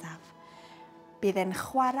nesaf, bydd e'n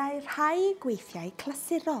chwarae rhai gweithiau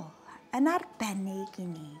clasurol yn arbennig i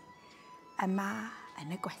ni, yma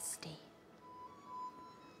yn y gwesty.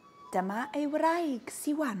 Dyma ei wraig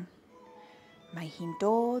Ioan. Mae hi'n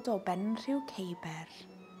dod o Benrhyw Ceiber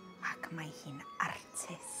ac mae hi'n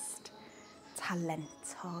artist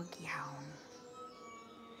talentog iawn.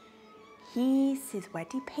 Hi sydd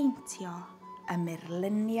wedi peintio y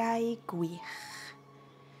murluniau gwych.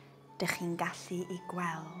 Dych chi'n gallu ei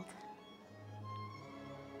gweld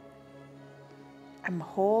ym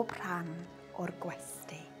mhob rhan o'r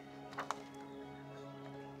gwesty.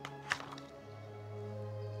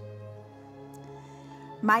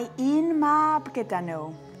 Mae un mab gyda nhw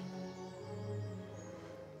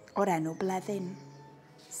o'r enw Bleddyn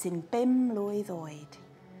sy'n 5 mlwydd oed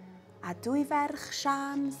a 2 ferch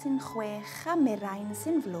Sian sy'n 6 a Mirain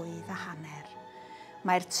sy'n flwydd a hanner.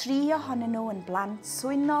 Mae'r 3 ohonyn nhw yn blant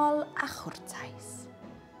swynol a chwrtais.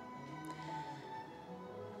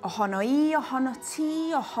 Ohono I, ohono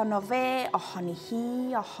ti, ohono fe, ohoni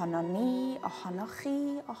hi, ohono ni, ohono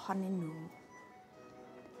chi, ohonyn nhw.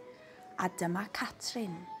 A dyma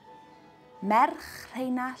Catrin, merch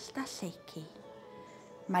Rheinallt a Lleici.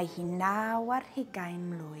 Mae hi 29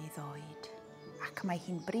 mlwydd oed, ac mae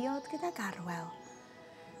hi'n briod gyda garwel.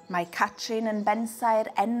 Mae Catrin yn bensaer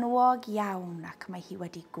enwog iawn ac mae hi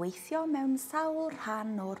wedi gweithio mewn sawl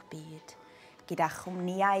rhan o'r byd, gyda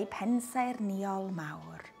chwmnïau pensaernïol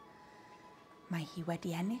mawr. Mae hi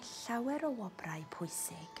wedi ennill llawer o wobrau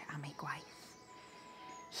pwysig am ei gwaith.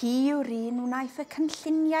 Hi yw'r un wnaeth y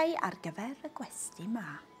cynlluniau ar gyfer y gwesty yma.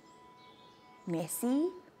 Wnes I,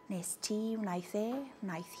 wnes ti, wnaeth e,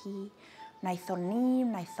 wnaeth hi, wnaeth o ni,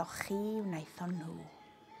 wnaeth o chi, wnaeth o nhw.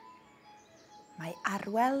 Mae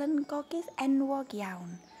Arwel yn gogydd enwog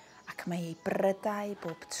iawn ac mae ei brydau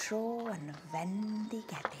bob tro yn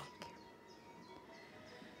fendigedig.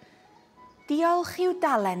 Diolch i'w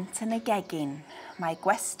dalent yn y gegin, mae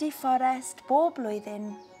gwesty fforest bob blwyddyn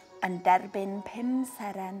yn derbyn 5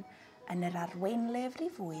 seren yn yr arweinlyfr I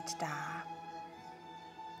fwyd da.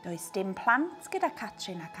 Does dim plant gyda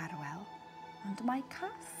Catrin ac Arwel, ond mae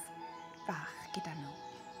cath fach gyda nhw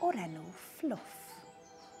o'r enw Fluff.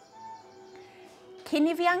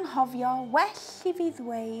 Cyn I fi anghofio, well I fi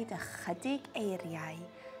ddweud ychydig eiriau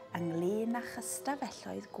ynglyn â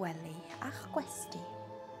chystafelloedd gwely a'ch gwesty.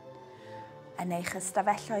 Yn eich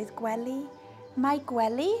ystafelloedd gwely, mae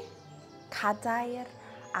gwely, cadair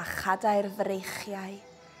a chadair freichiau,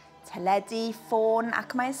 teledu, ffôn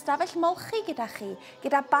ac mae ystafell molchi gyda chi,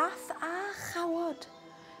 gyda bath a chawod.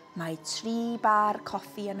 Mae 3 bar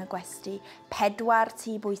coffi yn y gwesty, 4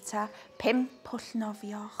 tŷ bwyta, 5 pwll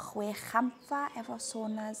nofio, 6 champfa efo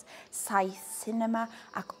sonas, 7 cinema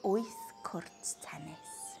ac 8 cwrt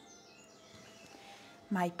tennis.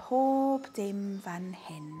 Mae pob dim fan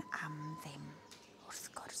hyn am ddim, wrth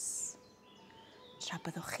gwrs. Tra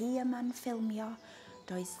byddwch chi yma'n ffilmio,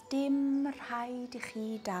 does dim rhaid I chi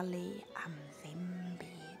dalu am ddim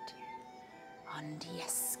byd. Ond I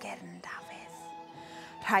esgyrn Dafydd.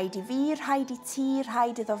 Rhaid I fi, rhaid I ti,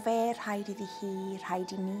 rhaid iddo fe, rhaid iddi hi,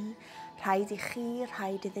 rhaid I ni, rhaid I chi,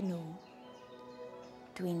 rhaid iddyn nhw.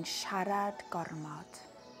 Dwi'n siarad gormod.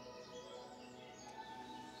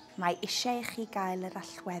 Mae eisiau I chi gael yr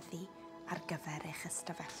allweddi ar gyfer eich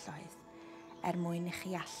ystafelloedd, mwyn I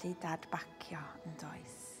chi allu dadbacio yn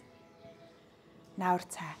does. Nawr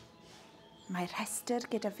te, mae rhestr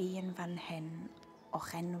gyda fi yn fan hyn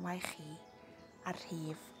o'ch enwau chi ar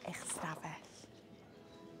rhif eich stafell.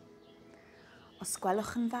 Os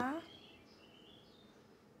gwelwch yn dda,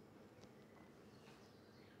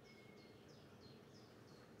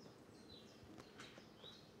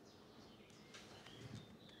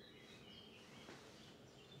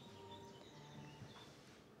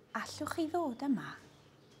 allwch chi ddod yma,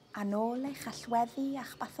 a nôl eich allweddi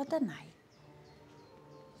a'ch bathodynau?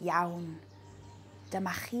 Iawn,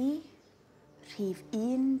 dyma chi, rhif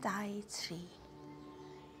 1, 2, 3.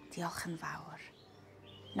 Diolch yn fawr.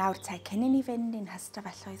 Nawr te, cyn I ni fynd i'n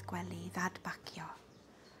hystafelloedd gwely ddadbacio,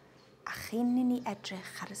 a chyn I ni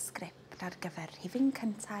edrych ar y sgript ar gyfer rhifyn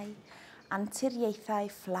cyntau, anturiaethau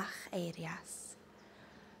fflach eirias.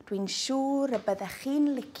 Dwi'n siŵr y byddech chi'n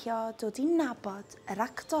licio dod I nabod yr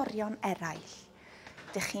actorion eraill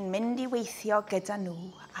dych chi'n mynd I weithio gyda nhw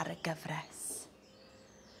ar y gyfres.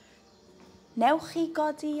 Newch chi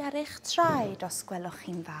godi ar eich traed os gwelwch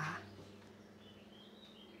chi'n dda.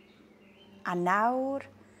 A nawr,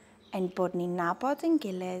 ein bod ni'n nabod yn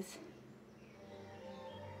gilydd,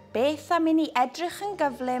 beth am I ni edrych yn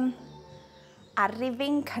gyflym ar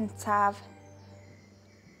rifyn cyntaf,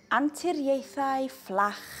 anturiaethau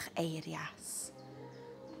fflach eirias.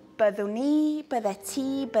 Byddwn ni, bydde ti,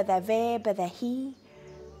 bydde fe, bydde hi,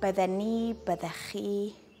 bydde ni, bydde chi,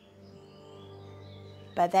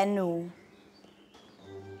 bydde nhw.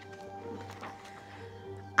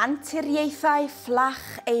 Anturiaethau fflach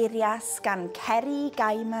eirias gan Parry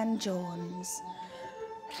Jones.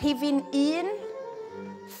 Rhifyn 1,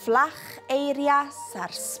 fflach eirias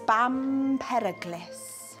ar spam peryglus.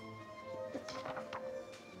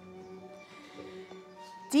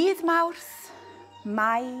 Dydd Mawrth,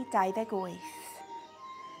 Mai 28,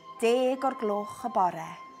 10 o'r gloch y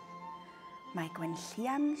bore. Mae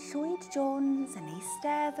Gwenllian Llwyd Jones yn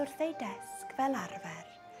eistedd wrth ei desg fel arfer.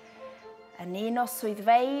 Yn un o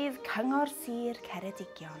swyddfeydd Cyngor Sir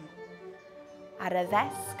Ceredigion. Ar y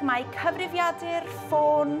ddesg mae cyfrifiadur,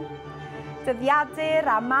 ffôn, dyddiadur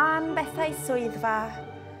a man bethau swyddfa.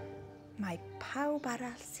 Mae pawb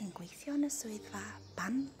arall sy'n gweithio yn y swyddfa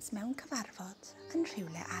bant mewn cyfarfod yn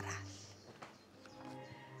rhywle arall.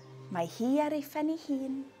 Mae hi ar ei phen ei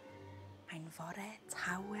hun, Mae'n fore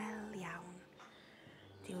tawel iawn.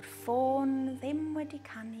 Dyw'r ffôn ddim wedi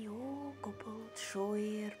canu o gwbl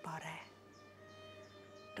trwy'r bore.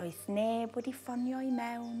 Does neb wedi ffonio I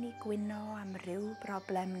mewn I gwyno am ryw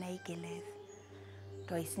broblem neu gilydd.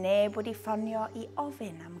 Does neb wedi ffonio I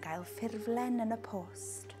ofyn am gael ffurflen yn y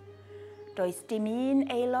post. Does dim un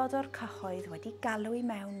aelod o'r cyhoedd wedi galw I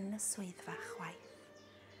mewn yn y swyddfa chwaith.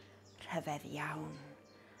 Rhyfedd iawn,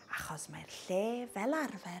 achos mae'r lle fel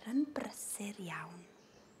arfer yn brysur iawn.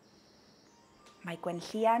 Mae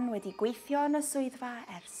Gwenllian wedi gweithio yn y swyddfa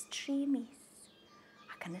ers 3 mis,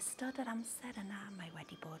 ac yn ystod yr amser yna mae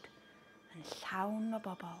wedi bod yn llawn o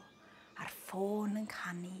bobl a'r ffôn yn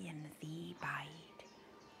canu yn ddi-baid.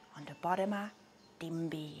 Ond y bore yma, dim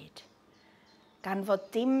byd. Gan fod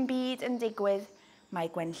dim byd yn digwydd, mae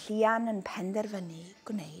Gwenllian yn penderfynu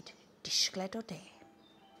gwneud disgled o de.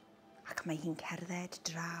 Ac mae hi'n cerdded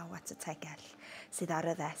draw at y tegell sydd ar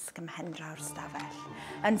y ddesg ymhendra'r stafell.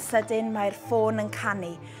 Yn sydyn mae'r ffôn yn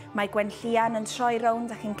canu. Mae Gwenllian yn troi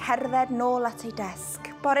rownd ac yn cerdded nôl at ei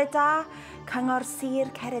desg. Bore da, cyngor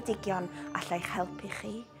sir Ceredigion, allai'ch helpu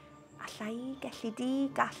chi? Allai, gellu di,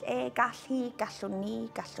 gall e, gall hi, gallwn ni,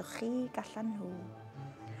 gallwch chi, gallan nhw.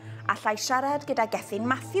 Allai siarad gyda Gethin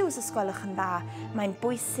Matthews os gwelwch yn dda. Mae'n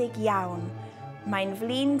bwysig iawn. Mae'n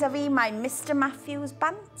flin da fi, mae Mr Matthews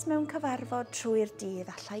bant mewn cyfarfod trwy'r dydd.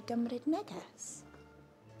 Allai gymryd neges?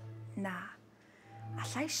 Na,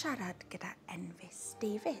 allai siarad gyda Enfys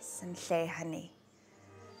Davies yn lle hynny.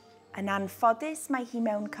 Yn anffodus mae hi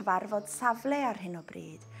mewn cyfarfod safle ar hyn o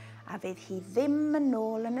bryd, a fydd hi ddim yn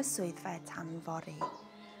ôl yn y swyddfa tan fory.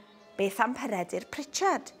 Beth am Peredur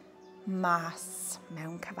Pritchard? Mas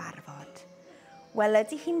mewn cyfarfod. Wel,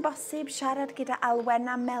 ydy hi'n bosib siarad gyda Alwen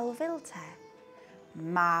a Melville te?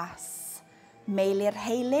 Mas. Meilir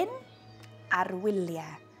Heilyn a'r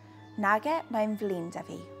wyliau. Nage, mae'n flin da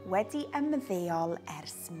fi. Wedi ymddeol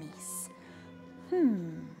ers mis.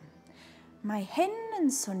 Mae hyn yn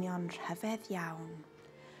swnio'n rhyfedd iawn.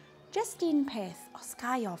 Jyst un peth os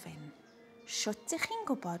gai ofyn. Shwt ych chi'n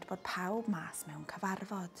gwybod bod pawb mas mewn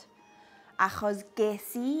cyfarfod? Achos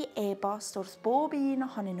ges I e-bost wrth bob un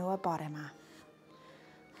ohonyn nhw y bore yma.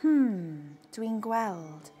 Dwi'n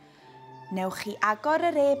gweld. Newch chi agor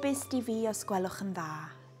yr e-byst I fi os gwelwch yn dda,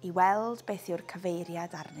 I weld beth yw'r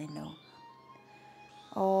cyfeiriad arnyn nhw.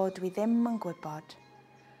 O, dwi ddim yn gwybod.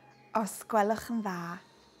 Os gwelwch yn dda,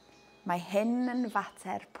 mae hyn yn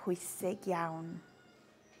fater pwysig iawn.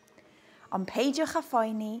 Ond peidiwch â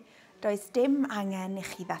phoeni, does dim angen I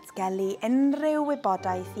chi ddatgelu unrhyw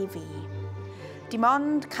wybodaeth I fi. Dim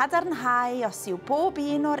ond cadarnhau os yw bob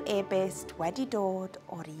un o'r e-byst wedi dod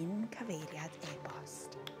o'r un cyfeiriad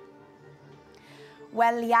e-bost.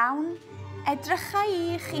 Wel iawn, edrycha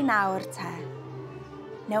I chi nawr te.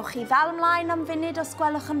 Newch chi ddal ymlaen am funud os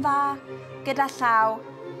gwelwch yn dda, gyda llaw,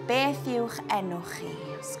 beth yw'ch enw chi?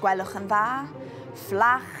 Os gwelwch yn dda,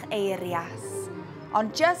 fflach eirias, ond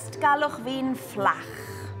just galwch fi'n fflach.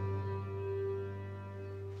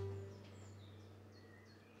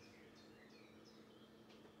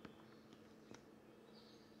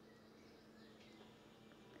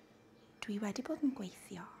 Dwi wedi bod yn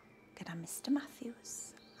gweithio gyda Mr Matthews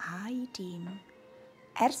a'i dîm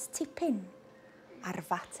ers tipyn ar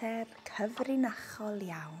fater cyfrinachol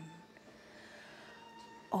iawn.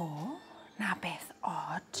 O, na beth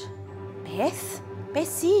od. Beth?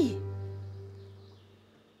 Beth si?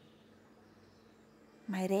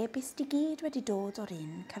 Mae'r e-byst I gyd wedi dod o'r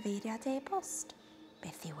un cyfeiriad e-bost.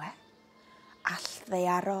 Beth yw e?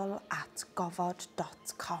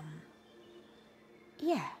 allddeiarol@gofod.com.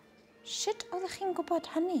 Ie. Sut oeddech chi'n gwybod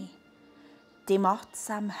hynny? Dim ots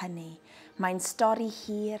am hynny. Mae'n stori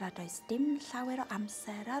hir a does dim llawer o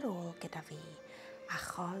amser ar ôl gyda fi,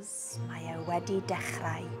 achos mae e wedi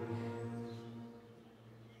dechrau.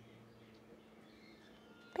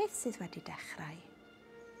 Beth sydd wedi dechrau?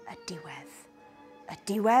 Y diwedd. Y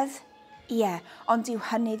diwedd? Ie, ond dyw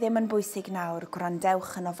hynny ddim yn bwysig nawr,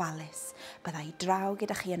 gwrandewch yn ofalus. Byddai draw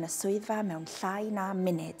gyda chi yn y swyddfa mewn llai na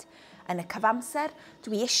munud. Yn y cyfamser,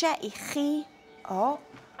 dwi eisiau I chi... O,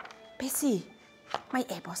 beth si? Mae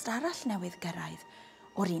e-bost arall newydd gyrraedd.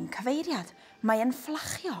 O'r un cyfeiriad, mae e'n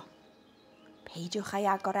fflachio. Peidiwch â'i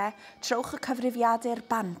agor e, trowch y cyfrifiadur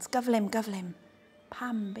bant, gyflym.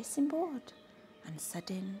 Pam, beth sy'n bod? Yn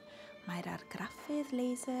sydyn, mae'r argraffydd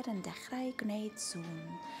laser yn dechrau gwneud sŵn,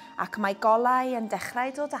 ac mae golau yn dechrau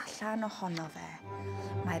dod allan ohono fe.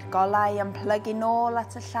 Mae'r golau yn plygu nôl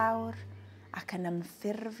at y llawr, ac yn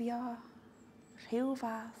ymffurfio rhyw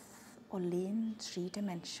fath o lun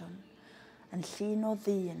 3-dimensiwn, yn llun o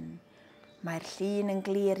ddyn. Mae'r llun yn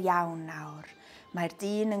glir iawn nawr. Mae'r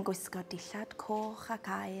dyn yn gwisgo dillad coch ac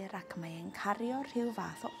aur ac mae e'n cario rhyw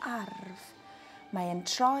fath o arf. Mae e'n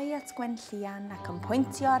troi at Gwenllian ac yn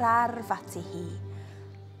pwyntio'r arf ati hi.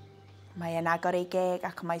 Mae e'n agor ei geg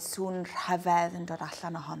ac mae sŵn rhyfedd yn dod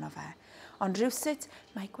allan ohono fe. Ond rhywsut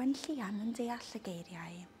mae Gwenllian yn deall y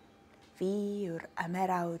geiriau. Fi yw'r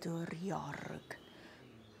ymerawdwr Iorg.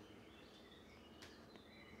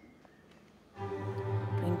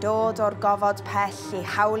 Dwi'n dod o'r gofod pell i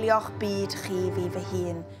hawlio'ch byd chi fi fy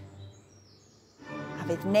hun. A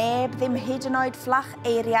fydd neb ddim hyd yn oed fflach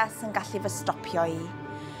eirias yn gallu fy stopio i.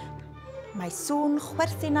 Mae sŵn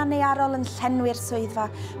chwerthin anearol yn llenwi'r swyddfa.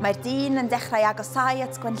 Mae'r dyn yn dechrau agosau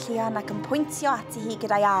at Gwenllian ac yn pwyntio ati hi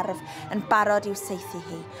gyda'i arf yn barod i'w saethu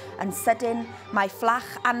hi. Yn sydyn, mae fflach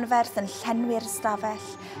anferth yn llenwi'r stafell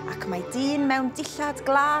ac mae dyn mewn dillad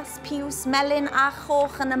glas, piws, melyn a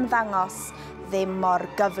choch yn ymddangos, ddim mor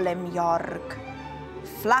gyflym Iorg.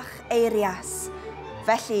 Fflach eirias.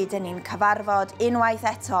 Felly, dyn ni'n cyfarfod unwaith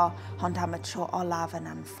eto, ond am y tro olaf yn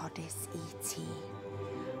anffodus i ti.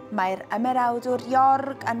 Mae'r ymerawdwr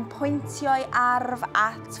Iorg yn pwyntio'i arf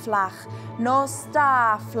at fflach. Nos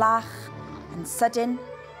da, fflach. Yn sydyn,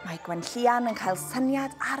 mae Gwenllian yn cael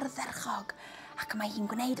syniad ardderchog ac mae hi'n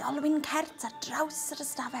gwneud olwyn cert ar draws yr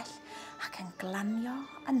ystafell ac yn glanio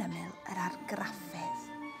yn ymyl yr argraffydd.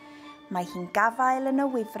 Mae hi'n gafael yn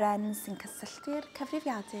y wifren sy'n cysylltu'r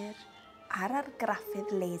cyfrifiadur a'r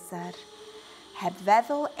argraffydd laser. Heb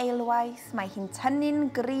feddwl eilwaith, mae hi'n tynnu'n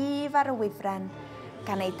gryf ar y wifren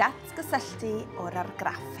gan ei datgysylltu o'r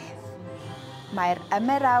argraffydd. Mae'r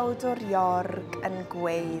ymerawdwr Iorg yn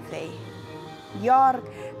gweiddi. Iorg,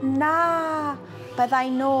 na, byddai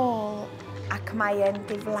nôl, ac mae e'n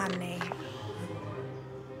diflannu.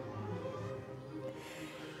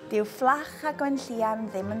 Dyw fflach a Gwenllian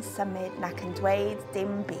ddim yn symud nac yn dweud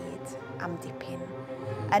dim byd am dipyn.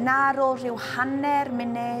 Yna ar ôl rhyw hanner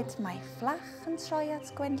munud, mae fflach yn troi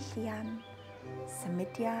at Gwenllian.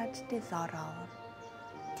 Symudiad diddorol.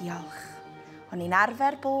 Diolch. O'n i'n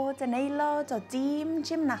arfer bod yn aelod o dîm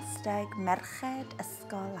gymnasteg merched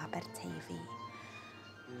ysgol Aberteifi.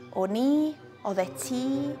 O'n i, oedd e ti,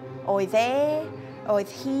 oedd e,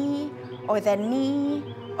 oedd hi, oedd e ni,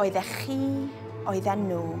 oedd e chi, oedd e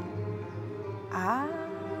nhw.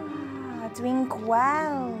 Dwi'n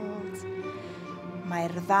gweld.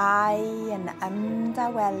 Mae'r ddau yn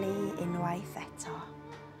ymdawelu unwaith eto.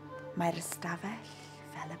 Mae'r ystafell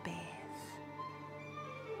fel y bedd.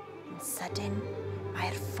 Yn sydyn,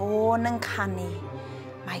 mae'r ffôn yn canu.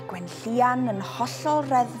 Mae Gwenllian yn hollol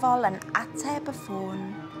reddfol yn ateb y ffôn.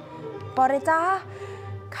 Bore da,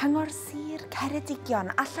 cyngor sir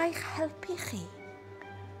Ceredigion, allai'ch helpu chi?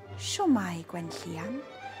 Siwmai, Gwenllian.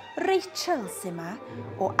 Rachel sy'n yma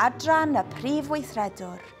o adran y prif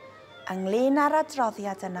weithredwr. Ynglŷn â'r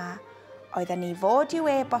adroddiad yna, oedden ni fod i'w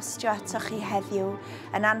e-bostio atoch chi heddiw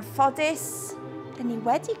yn anffodus. Dyn ni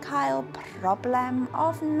wedi cael problem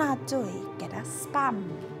ofnadwy gyda spam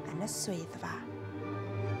yn y swyddfa.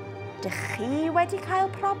 Dych chi wedi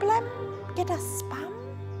cael problem gyda spam?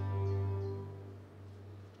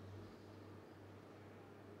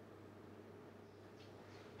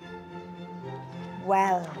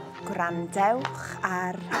 Wel, gwrandewch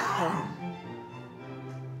ar hyn.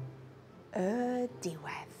 Y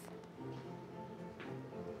diwedd.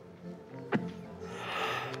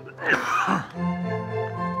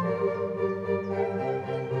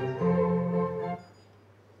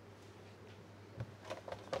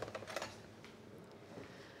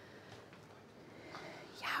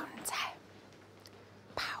 Iawn te.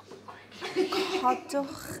 Pawb.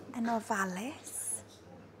 Codwch yn ofalus.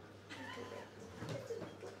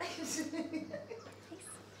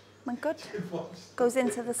 Mae'n good. Goes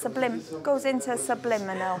into the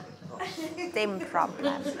subliminal. Dim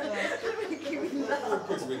problem.